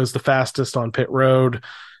pit crew is the fastest on pit road,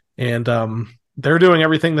 and they're doing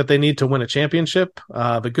everything that they need to win a championship.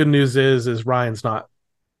 The good news is Ryan's not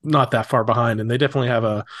that far behind, and they definitely have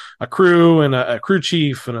a crew and a crew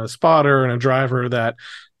chief and a spotter and a driver that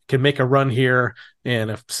can make a run here.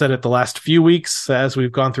 And I've said it the last few weeks as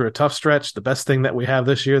we've gone through a tough stretch, the best thing that we have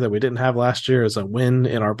this year that we didn't have last year is a win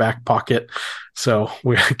in our back pocket. So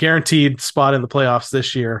we're guaranteed spot in the playoffs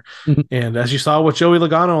this year. Mm-hmm. And as you saw with Joey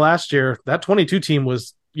Logano last year, that 22 team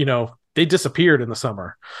was, they disappeared in the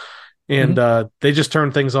summer, and they just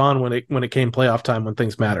turned things on when it came playoff time, when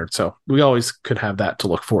things mattered. So we always could have that to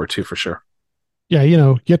look forward to for sure.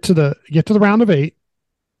 Yeah. Get to the round of 8,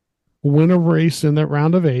 win a race in that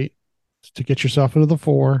round of 8 to get yourself into the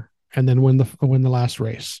 4, and then win the last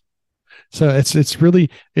race. So it's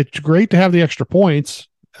great to have the extra points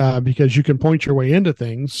because you can point your way into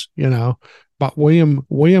things, but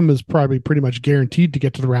William is probably pretty much guaranteed to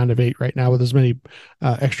get to the round of 8 right now with as many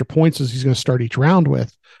extra points as he's going to start each round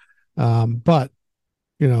with. But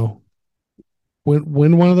win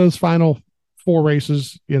one of those final 4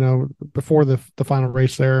 races, before the final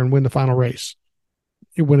race there and win the final race.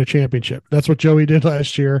 You win a championship. That's what Joey did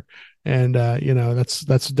last year. And, that's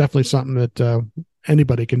definitely something that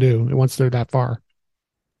anybody can do once they're that far.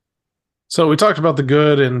 So we talked about the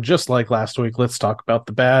good, and just like last week, let's talk about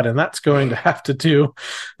the bad, and that's going to have to do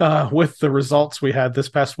with the results we had this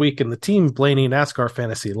past week in the Team Blaney NASCAR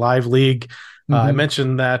Fantasy Live League. I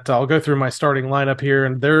mentioned that I'll go through my starting lineup here,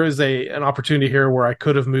 and there is an opportunity here where I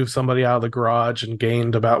could have moved somebody out of the garage and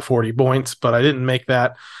gained about 40 points, but I didn't make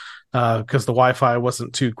that because the Wi-Fi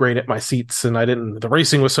wasn't too great at my seats, and the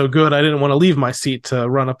racing was so good, I didn't want to leave my seat to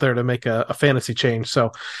run up there to make a fantasy change.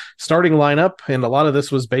 So starting lineup, and a lot of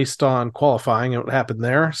this was based on qualifying and what happened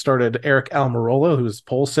there. Started Eric Almirola, who's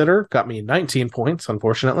pole sitter, got me 19 points,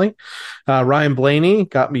 unfortunately. Ryan Blaney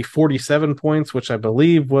got me 47 points, which I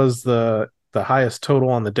believe was the highest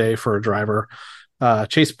total on the day for a driver.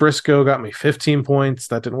 Chase Briscoe got me 15 points.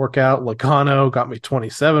 That didn't work out. Logano got me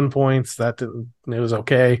 27 points. It was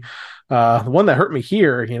okay. The one that hurt me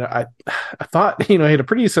here, I thought, he had a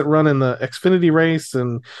pretty decent run in the Xfinity race,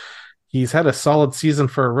 and he's had a solid season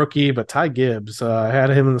for a rookie, but Ty Gibbs, I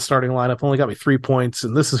had him in the starting lineup, only got me 3 points.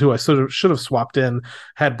 And this is who I should have swapped in,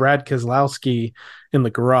 had Brad Keselowski in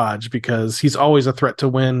the garage, because he's always a threat to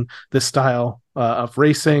win this style of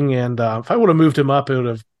racing. And if I would have moved him up, it would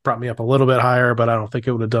have brought me up a little bit higher, but I don't think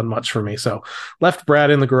it would have done much for me. So left Brad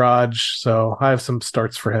in the garage. So I have some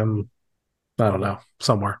starts for him. I don't know,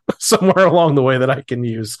 somewhere along the way that I can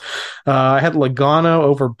use. I had Logano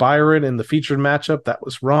over Byron in the featured matchup. That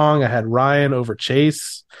was wrong. I had Ryan over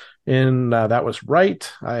Chase that was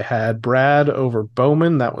right. I had Brad over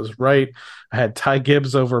Bowman. That was right. I had Ty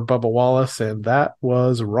Gibbs over Bubba Wallace, and that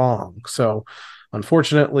was wrong. So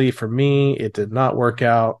unfortunately for me, it did not work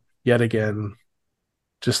out yet again.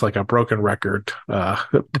 Just like a broken record,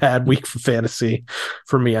 bad week for fantasy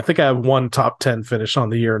for me. I think I have one top 10 finish on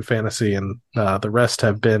the year in fantasy, and the rest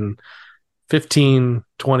have been 15,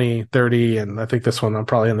 20, 30, and I think this one I'm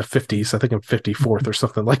probably in the 50s. I think I'm 54th or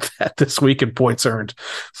something like that this week in points earned.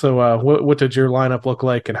 So what did your lineup look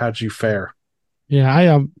like, and how'd you fare?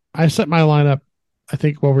 Yeah, I set my lineup, I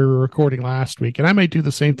think, while we were recording last week, and I might do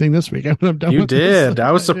the same thing this week. I'm done. You did.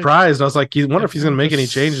 I was surprised. I was like, you wonder if he's going to make any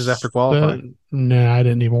changes after qualifying. No, I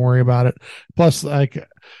didn't even worry about it. Plus, and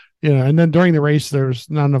then during the race, there was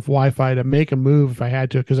not enough Wi-Fi to make a move if I had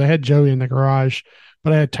to, because I had Joey in the garage,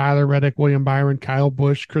 but I had Tyler Reddick, William Byron, Kyle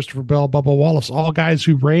Busch, Christopher Bell, Bubba Wallace, all guys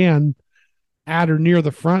who ran at or near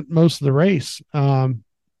the front most of the race. As a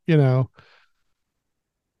matter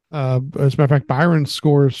of fact, Byron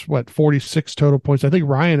scores 46 total points. I think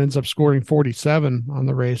Ryan ends up scoring 47 on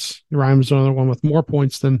the race. Ryan was the only one with more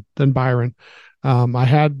points than Byron. I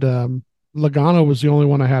had Logano was the only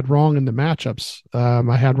one I had wrong in the matchups.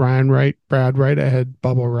 I had Ryan right, Brad right, I had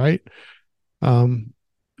Bubba right.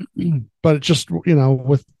 But it just,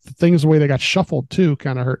 with things the way they got shuffled too,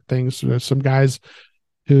 kind of hurt things. There's some guys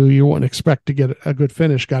who you wouldn't expect to get a good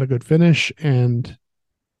finish got a good finish, and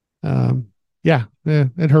yeah,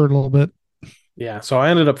 it hurt a little bit. Yeah, so I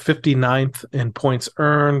ended up 59th in points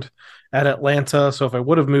earned at Atlanta. So if I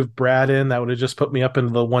would have moved Brad in, that would have just put me up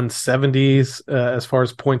into the 170s as far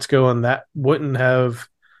as points go, and that would have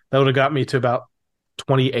got me to about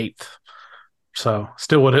 28th. So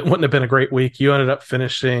still wouldn't have been a great week. You ended up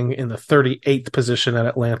finishing in the 38th position at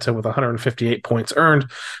Atlanta with 158 points earned.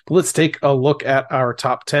 But let's take a look at our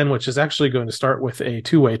top 10, which is actually going to start with a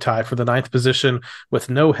two-way tie for the 9th position with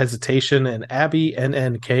no hesitation, and Abby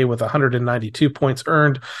NNK with 192 points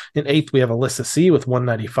earned. In 8th, we have Alyssa C with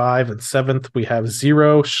 195. In 7th, we have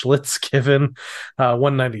Zero Schlitz Given,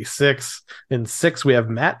 196. In 6th, we have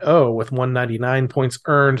Matt O with 199 points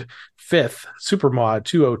earned. 5th, Supermod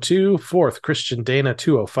 202. 4th, Christian Dana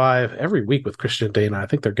 205. Every week with Christian Dana, I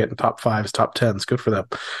think they're getting top 5s, top 10s. Good for them.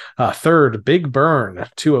 3rd, Big Burn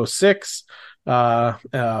 206.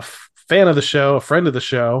 Fan of the show, a friend of the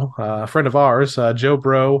show, a friend of ours, Joe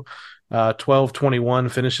Bro, 1221,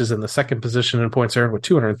 finishes in the 2nd position in points earned with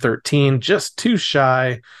 213, just too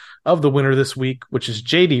shy of the winner this week, which is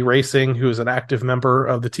JD Racing, who is an active member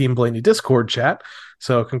of the Team Blaney Discord chat.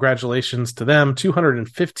 So congratulations to them.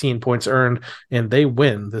 215 points earned, and they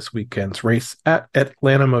win this weekend's race at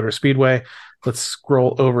Atlanta Motor Speedway. Let's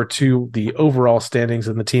scroll over to the overall standings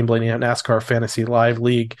in the Team Blaney NASCAR Fantasy Live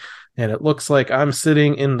League, and it looks like I'm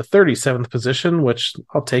sitting in the 37th position, which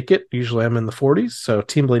I'll take it. Usually I'm in the 40s. So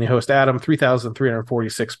Team Blaney host Adam,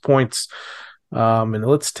 3,346 points. And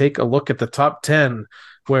let's take a look at the top 10,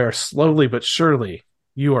 where slowly but surely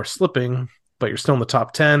you are slipping but you're still in the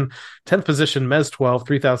top 10. 10th position, Mez 12,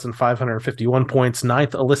 3,551 points.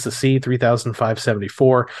 9th, Alyssa C,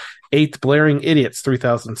 3,574. 8th, Blaring Idiots,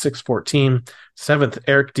 3,614. 7th,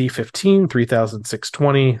 Eric D, 15,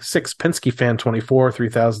 3,620. 6th, Penske Fan 24,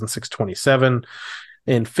 3,627.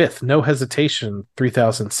 In 5th, No Hesitation,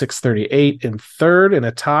 3,638. In 3rd, in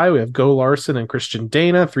a tie, we have Go Larson and Christian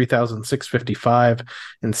Dana, 3,655.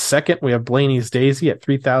 In 2nd, we have Blaney's Daisy at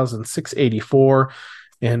 3,684.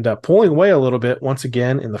 And pulling away a little bit, once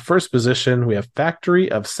again, in the first position, we have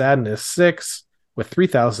Factory of Sadness 6 with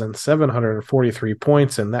 3,743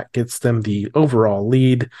 points, and that gets them the overall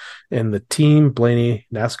lead in the Team Blaney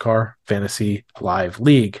NASCAR Fantasy Live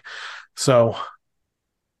League. So,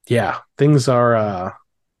 yeah, things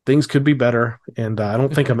could be better, and I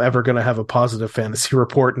don't think I'm ever going to have a positive fantasy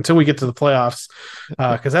report until we get to the playoffs,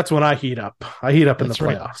 because that's when I heat up. I heat up in the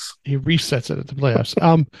playoffs. Right. He resets it at the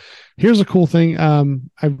playoffs. Here's a cool thing.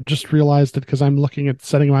 I've just realized it because I'm looking at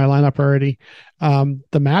setting my lineup already. The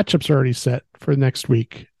matchups are already set for next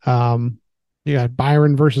week. You got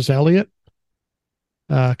Byron versus Elliott,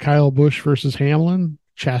 Kyle Busch versus Hamlin,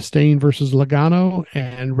 Chastain versus Logano,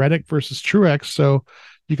 and Reddick versus Truex. So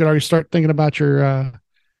you could already start thinking about your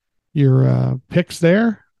picks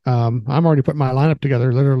there. I'm already putting my lineup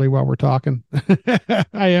together literally while we're talking.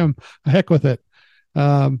 I am. Heck with it.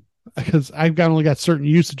 Because only got certain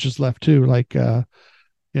usages left too. Like, but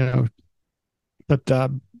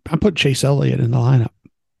I'm putting Chase Elliott in the lineup.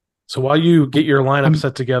 So while you get your lineup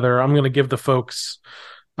set together, I'm going to give the folks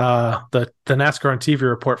the NASCAR on TV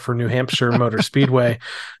report for New Hampshire Motor Speedway.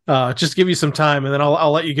 Just give you some time, and then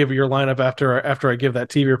I'll let you give your lineup after I give that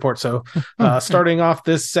TV report. So starting off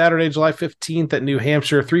this Saturday, July 15th at New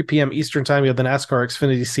Hampshire, 3 p.m. Eastern time, you have the NASCAR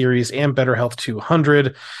Xfinity Series and Better Health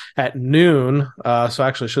 200 at noon. So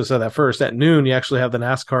actually I should have said that first. At noon, you actually have the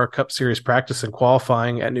NASCAR Cup Series practice and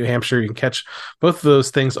qualifying at New Hampshire. You can catch both of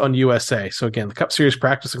those things on USA. So again, the Cup Series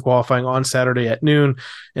practice and qualifying on Saturday at noon,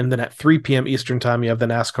 and then at 3 p.m. Eastern time, you have the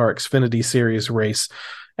NASCAR Xfinity Series race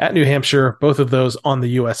at New Hampshire, both of those on the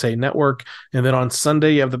USA Network. And then on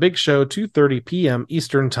Sunday, you have the big show, 2:30 p.m.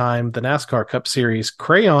 Eastern Time, the NASCAR Cup Series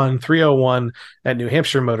Crayon 301 at New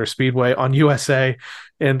Hampshire Motor Speedway on USA.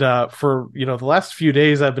 And for the last few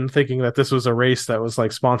days, I've been thinking that this was a race that was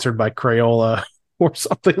like sponsored by Crayola or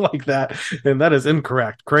something like that, and that is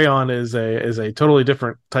incorrect. Crayon is a totally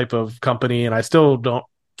different type of company, and I still don't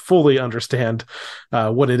fully understand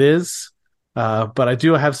what it is. But I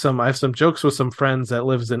have some jokes with some friends that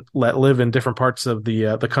live in different parts of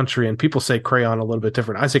the country, and people say crayon a little bit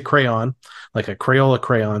different. I say crayon, like a Crayola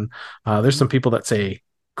crayon. There's some people that say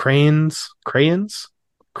crayons. I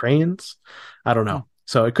don't know.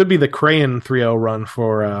 So it could be the Crayon 3-0 run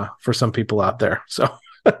for some people out there.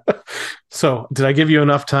 So did I give you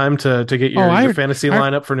enough time to get your fantasy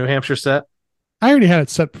lineup for New Hampshire set? I already had it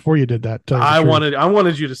set before you did that. I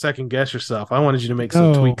wanted you to second guess yourself. I wanted you to make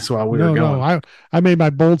some tweaks while we were going. No, I made my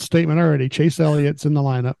bold statement already. Chase Elliott's in the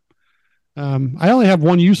lineup. I only have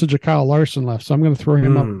one usage of Kyle Larson left, so I'm going to throw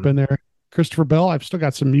him up in there. Christopher Bell, I've still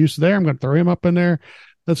got some use there. I'm going to throw him up in there.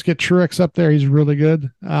 Let's get Truex up there. He's really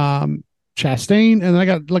good. Chastain, and then I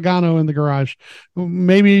got Logano in the garage.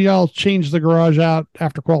 Maybe I'll change the garage out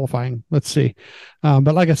after qualifying. Let's see.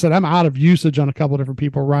 But like I said, I'm out of usage on a couple of different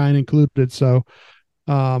people, Ryan included. So,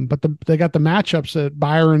 but they got the matchups at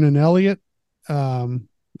Byron and Elliott. And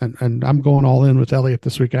I'm going all in with Elliott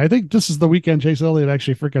this weekend. I think this is the weekend Chase Elliott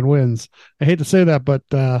actually freaking wins. I hate to say that, but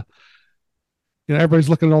everybody's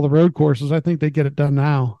looking at all the road courses. I think they get it done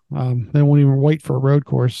now. They won't even wait for a road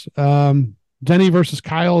course. Denny versus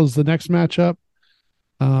Kyle is the next matchup.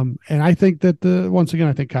 And I think that once again,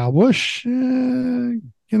 I think Kyle Busch, they've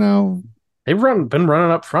been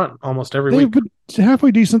running up front almost every week. Been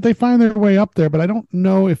halfway decent. They find their way up there, but I don't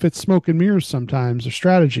know if it's smoke and mirrors sometimes or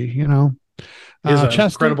strategy, He's an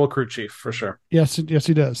incredible crew chief for sure. Yes, he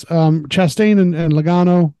does. Chastain and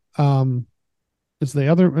Logano is the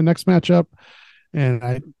other next matchup.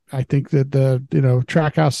 And I think that the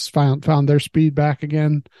Trackhouse found their speed back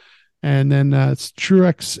again. And then it's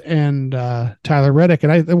Truex and Tyler Reddick.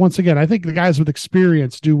 And once again, I think the guys with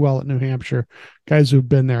experience do well at New Hampshire, guys who've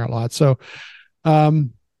been there a lot. So, that's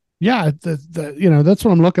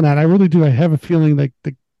what I'm looking at. I really do. I have a feeling that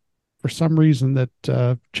for some reason that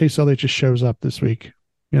Chase Elliott just shows up this week.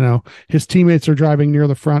 His teammates are driving near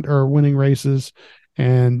the front or winning races,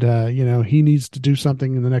 and he needs to do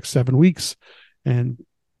something in the next 7 weeks. And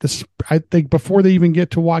this, I think, before they even get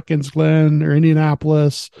to Watkins Glen or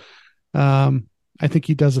Indianapolis. I think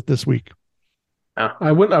he does it this week.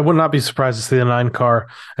 I would not be surprised to see the 9 car.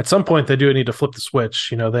 At some point, they do need to flip the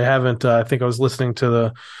switch. They haven't. I think I was listening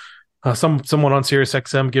to someone on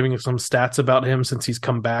SiriusXM giving some stats about him since he's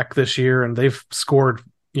come back this year, and they've scored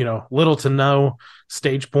little to no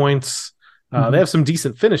stage points. They have some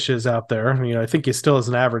decent finishes out there. I think he still has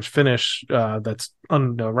an average finish that's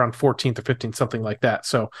around 14th or 15th, something like that.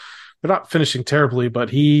 So they're not finishing terribly, but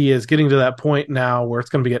he is getting to that point now where it's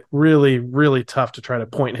going to get really, really tough to try to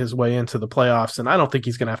point his way into the playoffs. And I don't think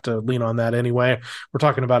he's going to have to lean on that anyway. We're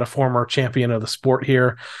talking about a former champion of the sport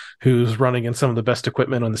here who's running in some of the best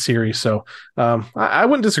equipment on the series. So I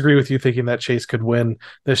wouldn't disagree with you thinking that Chase could win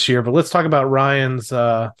this year. But let's talk about Ryan's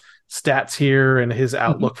stats here and his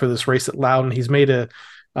outlook for this race at Loudon. He's made a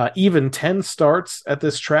even 10 starts at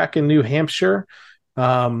this track in New Hampshire.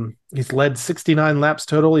 He's led 69 laps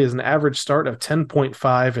total. He has an average start of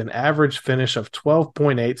 10.5, an average finish of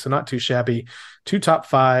 12.8, so not too shabby. 2 top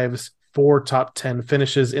 5s, 4 top 10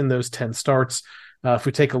 finishes in those 10 starts. If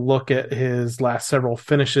we take a look at his last several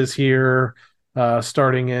finishes here,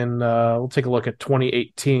 starting in, we'll take a look at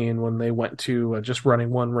 2018 when they went to just running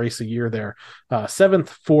one race a year there.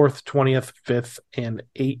 7th, 4th, 20th, 5th, and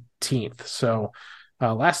 18th. So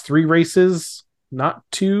last 3 races, not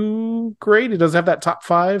too great. It does have that top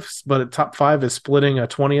 5, but a top 5 is splitting a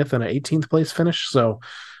 20th and an 18th place finish. So,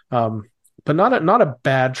 but not a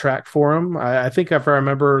bad track for him. I think if I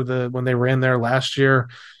remember when they ran there last year,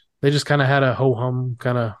 they just kind of had a ho-hum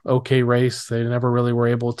kind of okay race. They never really were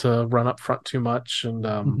able to run up front too much.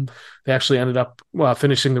 And they actually ended up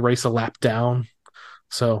finishing the race a lap down.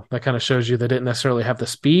 So that kind of shows you they didn't necessarily have the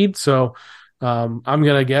speed. So I'm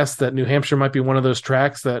going to guess that New Hampshire might be one of those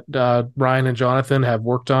tracks that Ryan and Jonathan have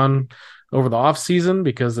worked on over the off season,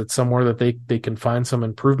 because it's somewhere that they can find some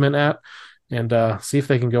improvement at, and see if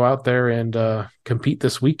they can go out there and compete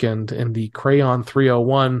this weekend in the Crayon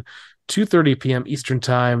 301, 2:30 p.m. Eastern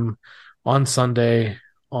time on Sunday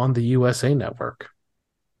on the USA Network.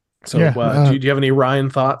 So do you have any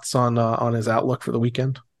Ryan thoughts on his outlook for the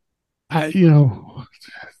weekend?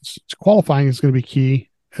 Qualifying is going to be key.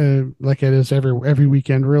 Like it is every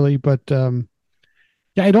weekend, really. But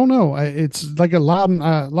I don't know. It's like Loudon.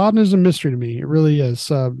 Loudon is a mystery to me. It really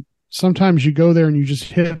is. Sometimes you go there and you just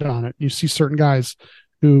hit on it. You see certain guys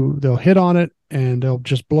who they'll hit on it and they'll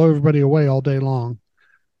just blow everybody away all day long.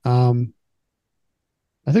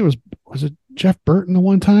 I think was it Jeff Burton the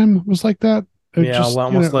one time was like that?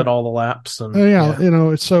 Almost led all the laps.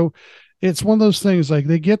 And so. It's one of those things, like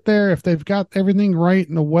they get there, if they've got everything right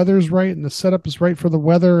and the weather's right and the setup is right for the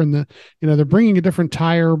weather, and they're bringing a different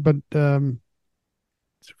tire, but from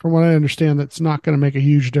what I understand, that's not going to make a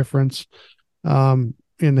huge difference in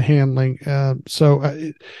the handling.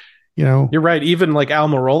 You're right. Even like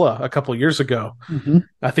Almirola a couple of years ago,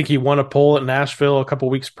 I think he won a pole at Nashville a couple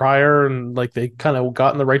of weeks prior, and like they kind of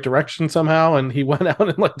got in the right direction somehow, and he went out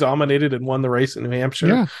and like dominated and won the race in New Hampshire.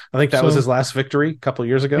 Yeah. I think that was his last victory a couple of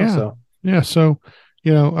years ago. Yeah. So. Yeah. So,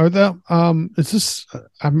 is this,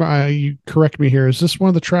 you correct me here, is this one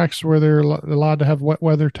of the tracks where they're allowed to have wet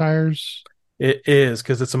weather tires? It is,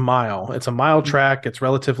 because it's a mile. It's a mile track. It's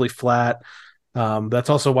relatively flat.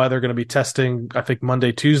 That's also why they're going to be testing, I think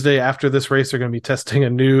Monday, Tuesday after this race, they're going to be testing a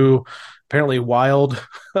new, apparently wild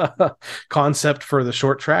concept for the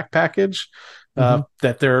short track package.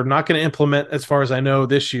 That they're not going to implement, as far as I know,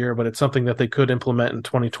 this year, but it's something that they could implement in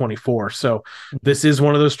 2024. So this is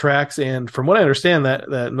one of those tracks, and from what I understand,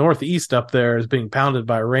 that northeast up there is being pounded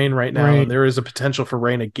by rain right now, and there is a potential for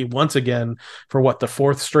rain once again for the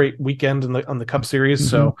 4th straight weekend on the Cup Series.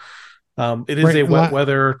 So it is a wet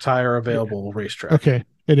weather tire available racetrack. Okay,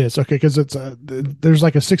 it is okay, because it's there's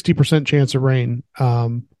like a 60% chance of rain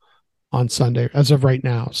on Sunday as of right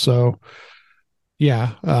now. So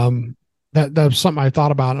yeah. That was something I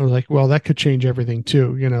thought about. I was like, well, that could change everything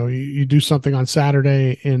too. You do something on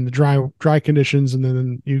Saturday in the dry conditions, and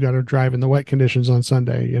then you got to drive in the wet conditions on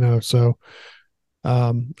Sunday, So,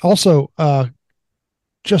 also,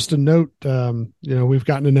 just a note, we've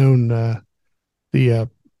gotten to know the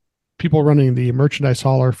people running the merchandise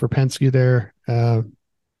hauler for Penske there.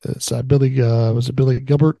 It's Billy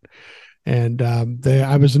Gilbert? And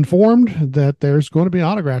I was informed that there's going to be an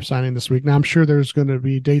autograph signing this week. Now, I'm sure there's going to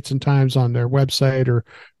be dates and times on their website or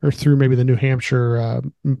through maybe the New Hampshire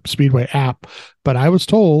Speedway app. But I was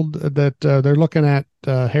told that they're looking at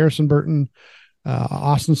Harrison Burton,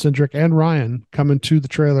 Austin Cindric, and Ryan coming to the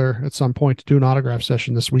trailer at some point to do an autograph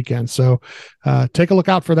session this weekend. So take a look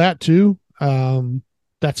out for that too.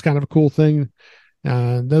 That's kind of a cool thing.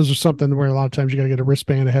 Those are something where a lot of times you got to get a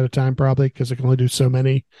wristband ahead of time, probably, because they can only do so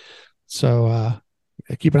many. So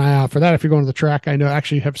keep an eye out for that if you're going to the track. I know,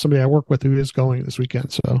 actually have somebody I work with who is going this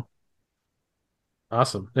weekend. So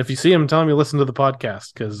Awesome. If you see him, tell him you listen to the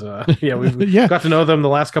podcast because, yeah, we've Yeah, got to know them the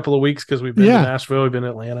last couple of weeks because we've been to yeah, Nashville, we've been to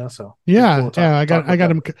Atlanta. So yeah, cool to yeah. talk I with got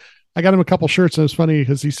them. him. I got him a couple shirts, and it's funny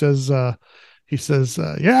because he says, yeah,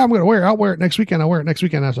 I'm going to wear it. I'll wear it next weekend. I'll wear it next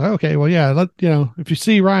weekend. I was like, okay, well, yeah, if you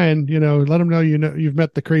see Ryan, let him know, you've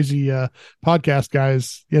met the crazy, podcast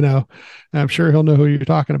guys, I'm sure he'll know who you're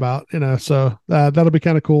talking about, so, that'll be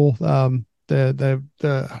kind of cool. I don't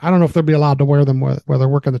know if they'll be allowed to wear them where they're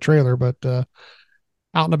working the trailer, but,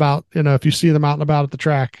 out and about, if you see them out and about at the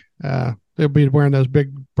track, they'll be wearing those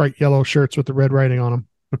big bright yellow shirts with the red writing on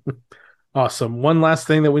them. Awesome. One last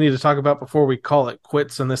thing that we need to talk about before we call it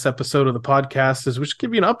quits on this episode of the podcast is we should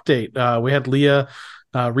give you an update. We had Leah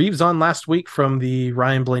Reeves on last week from the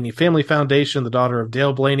Ryan Blaney Family Foundation, the daughter of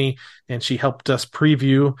Dale Blaney, and she helped us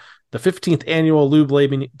preview the 15th annual Lou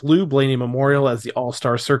Blaney Memorial as the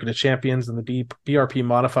All-Star Circuit of Champions and the BRP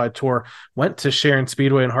Modified Tour went to Sharon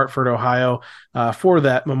Speedway in Hartford, Ohio, for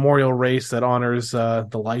that memorial race that honors the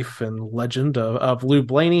life and legend of Lou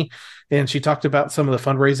Blaney. And she talked about some of the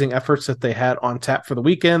fundraising efforts that they had on tap for the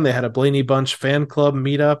weekend. They had a Blaney Bunch fan club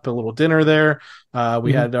meetup, a little dinner there.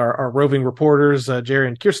 We had our roving reporters, Jerry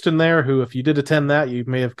and Kirsten there, who, if you did attend that, you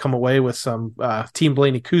may have come away with some Team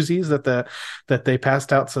Blaney koozies that they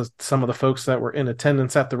passed out to some of the folks that were in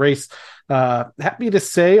attendance at the race. Happy to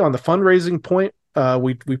say on the fundraising point,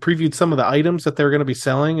 we previewed some of the items that they're going to be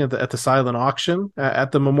selling at the silent auction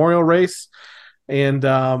at the memorial race. And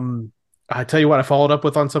I tell you what, I followed up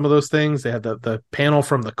with on some of those things. They had the panel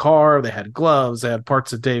from the car, they had gloves, they had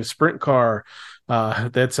parts of Dave's sprint car.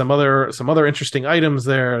 They had some other interesting items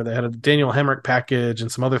there. They had a Daniel Hemrick package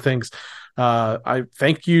and some other things. I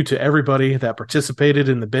thank you to everybody that participated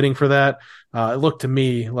in the bidding for that. It looked to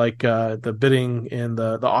me like the bidding in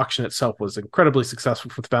the auction itself was incredibly successful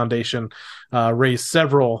for the foundation. Raised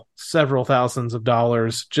several thousands of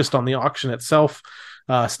dollars just on the auction itself.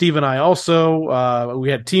 Steve and I also, we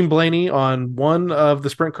had Team Blaney on one of the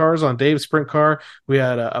sprint cars, on Dave's sprint car. We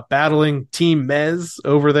had a battling Team Mez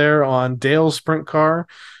over there on Dale's sprint car.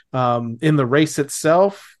 In the race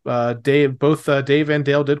itself, both Dave and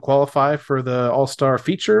Dale did qualify for the All-Star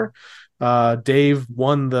feature. Dave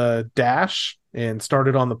won the dash and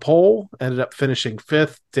started on the pole, ended up finishing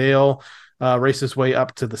fifth. Dale raced his way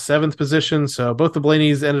up to the seventh position. So both the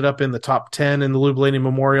Blaneys ended up in the top 10 in the Lou Blaney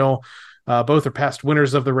Memorial. Both are past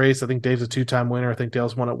winners of the race. I think Dave's a two-time winner. I think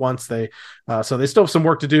Dale's won it once. So they still have some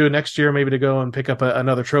work to do next year, maybe to go and pick up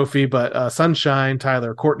another trophy. But Sunshine,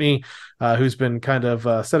 Tyler Courtney, who's been kind of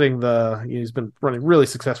he's been running really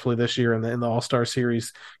successfully this year in the All-Star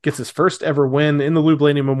Series, gets his first ever win in the Lou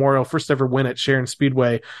Blaney Memorial, first ever win at Sharon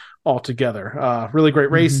Speedway altogether. Really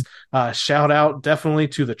great race. Shout out definitely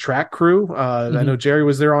to the track crew. I know Jerry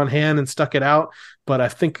was there on hand and stuck it out, but I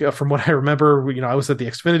think from what I remember, I was at the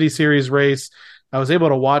Xfinity Series race. I was able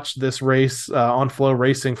to watch this race on Flow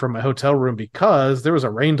Racing from my hotel room because there was a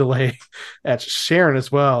rain delay at Sharon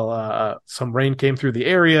as well. Some rain came through the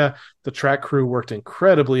area. The track crew worked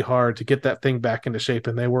incredibly hard to get that thing back into shape,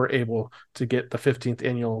 and they were able to get the 15th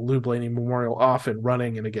annual Lou Blaney Memorial off and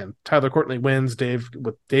running. And again, Tyler Courtney wins, Dave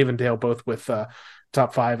and Dale both with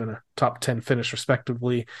top 5 and a top 10 finish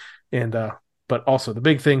respectively. And but also the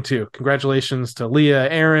big thing too, congratulations to Leah,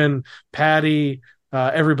 Aaron, Patty,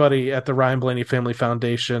 everybody at the Ryan Blaney Family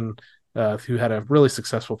Foundation who had a really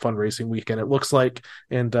successful fundraising weekend, it looks like.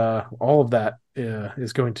 And all of that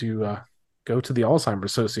is going to go to the Alzheimer's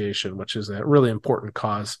Association, which is a really important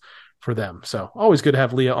cause for them. So always good to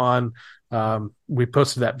have Leah on. We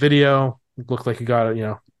posted that video. It looked like it got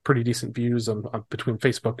pretty decent views on between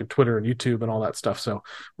Facebook and Twitter and YouTube and all that stuff. So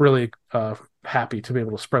really happy to be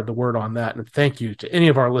able to spread the word on that. And thank you to any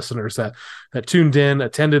of our listeners that tuned in,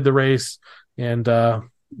 attended the race, and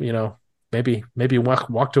maybe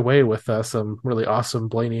walked away with some really awesome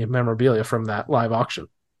Blaney memorabilia from that live auction.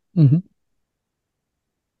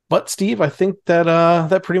 But Steve, I think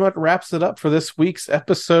that pretty much wraps it up for this week's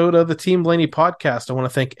episode of the Team Blaney podcast. I want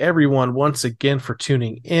to thank everyone once again for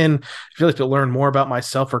tuning in. If you'd like to learn more about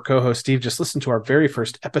myself or co-host Steve, just listen to our very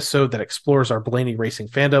first episode that explores our Blaney racing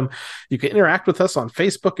fandom. You can interact with us on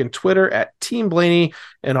Facebook and Twitter at Team Blaney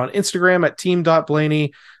and on Instagram at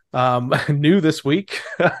team.blaney. New this week,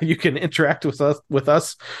 you can interact with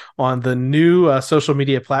us on the new social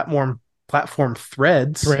media platform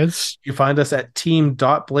Threads. You find us at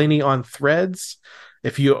team.blaney on Threads.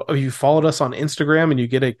 If you followed us on Instagram and you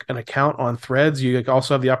get an account on Threads, you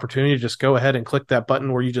also have the opportunity to just go ahead and click that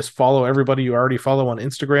button where you just follow everybody you already follow on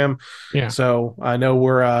Instagram. Yeah. So I know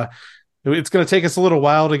we're It's going to take us a little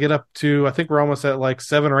while to get up to, I think we're almost at like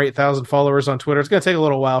 7,000 or 8,000 followers on Twitter. It's going to take a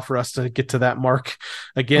little while for us to get to that mark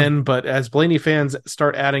again. But as Blaney fans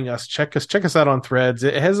start adding us, check us out on Threads.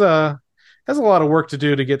 It has a lot of work to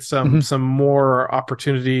do to get some more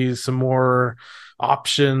opportunities, some more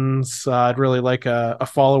options. I'd really like a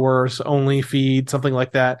followers only feed, something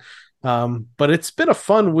like that. But it's been a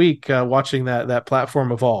fun week watching that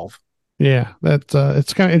platform evolve. Yeah, that's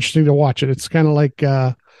it's kind of interesting to watch it. It's kind of like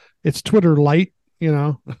it's Twitter light,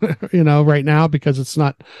 right now, because it's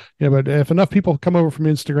not, but if enough people come over from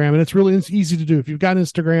Instagram, and it's easy to do. If you've got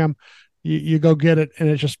Instagram, you go get it, and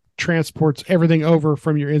it just transports everything over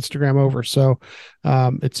from your Instagram over. So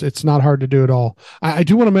it's not hard to do at all. I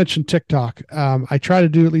do want to mention TikTok. I try to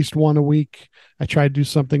do at least one a week. I try to do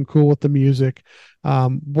something cool with the music.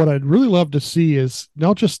 What I'd really love to see is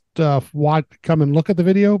not just come and look at the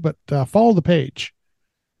video, but follow the page.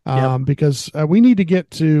 Because we need to get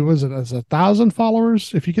to, was it as 1,000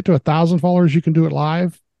 followers? If you get to 1,000 followers, you can do it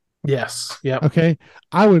live. Yes. Yep. Okay.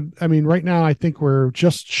 Right now I think we're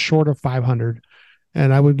just short of 500,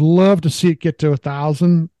 and I would love to see it get to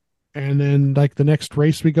 1,000. And then like the next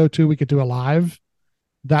race we go to, we could do a live.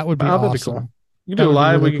 That would be awesome. That'd be cool. You can do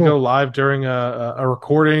live. We could go live during a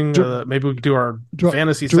recording. Maybe we could do our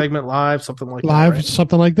fantasy segment live, something like that. Right?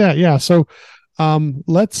 Something like that. Yeah. So,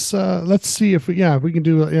 let's see if we can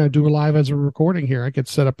do a live as a recording here. I could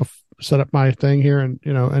set up my thing here and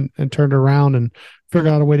turn it around and figure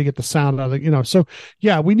out a way to get the sound out of it. So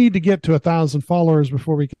yeah, we need to get to 1,000 followers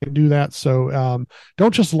before we can do that. So,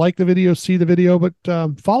 don't just like the video, see the video, but,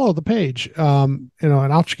 follow the page. And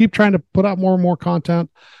I'll keep trying to put out more and more content,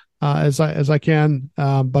 as I can.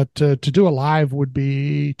 But to do a live would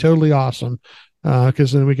be totally awesome.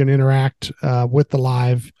 Cause then we can interact, with the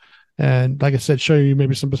live. And like I said, show you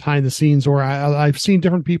maybe some behind the scenes, or I've seen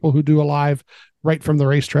different people who do a live right from the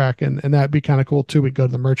racetrack, and that'd be kind of cool too. We'd go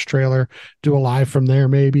to the merch trailer, do a live from there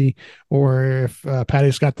maybe, or if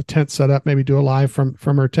Patty's got the tent set up, maybe do a live from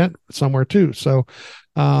her tent somewhere too. So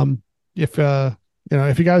if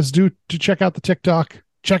you guys do to check out the TikTok,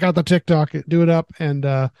 do it up and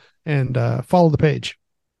follow the page.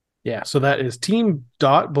 Yeah, so that is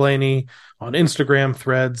team.Blaney on Instagram,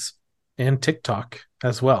 Threads, and TikTok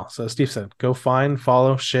as well. So Steve said, go find,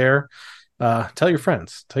 follow, share, tell your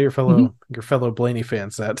friends, tell your fellow Blaney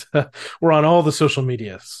fans that we're on all the social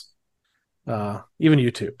medias, even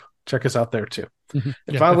YouTube. Check us out there too. And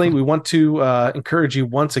finally, definitely. We want to encourage you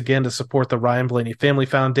once again to support the Ryan Blaney Family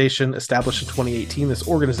Foundation. Established in 2018, this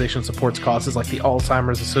organization supports causes like the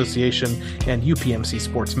Alzheimer's Association and UPMC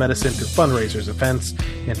Sports Medicine through fundraisers, events,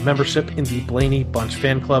 and membership in the Blaney Bunch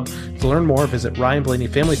Fan Club. To learn more, visit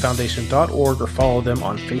RyanBlaneyFamilyFoundation.org or follow them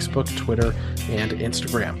on Facebook, Twitter, and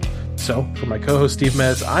Instagram. So, for my co-host Steve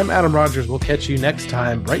Mez, I'm Adam Rogers. We'll catch you next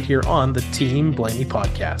time right here on the Team Blaney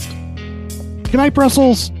Podcast. Good night,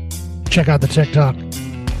 Brussels. Check out the TikTok.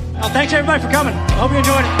 Well, thanks everybody for coming. I hope you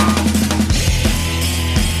enjoyed it.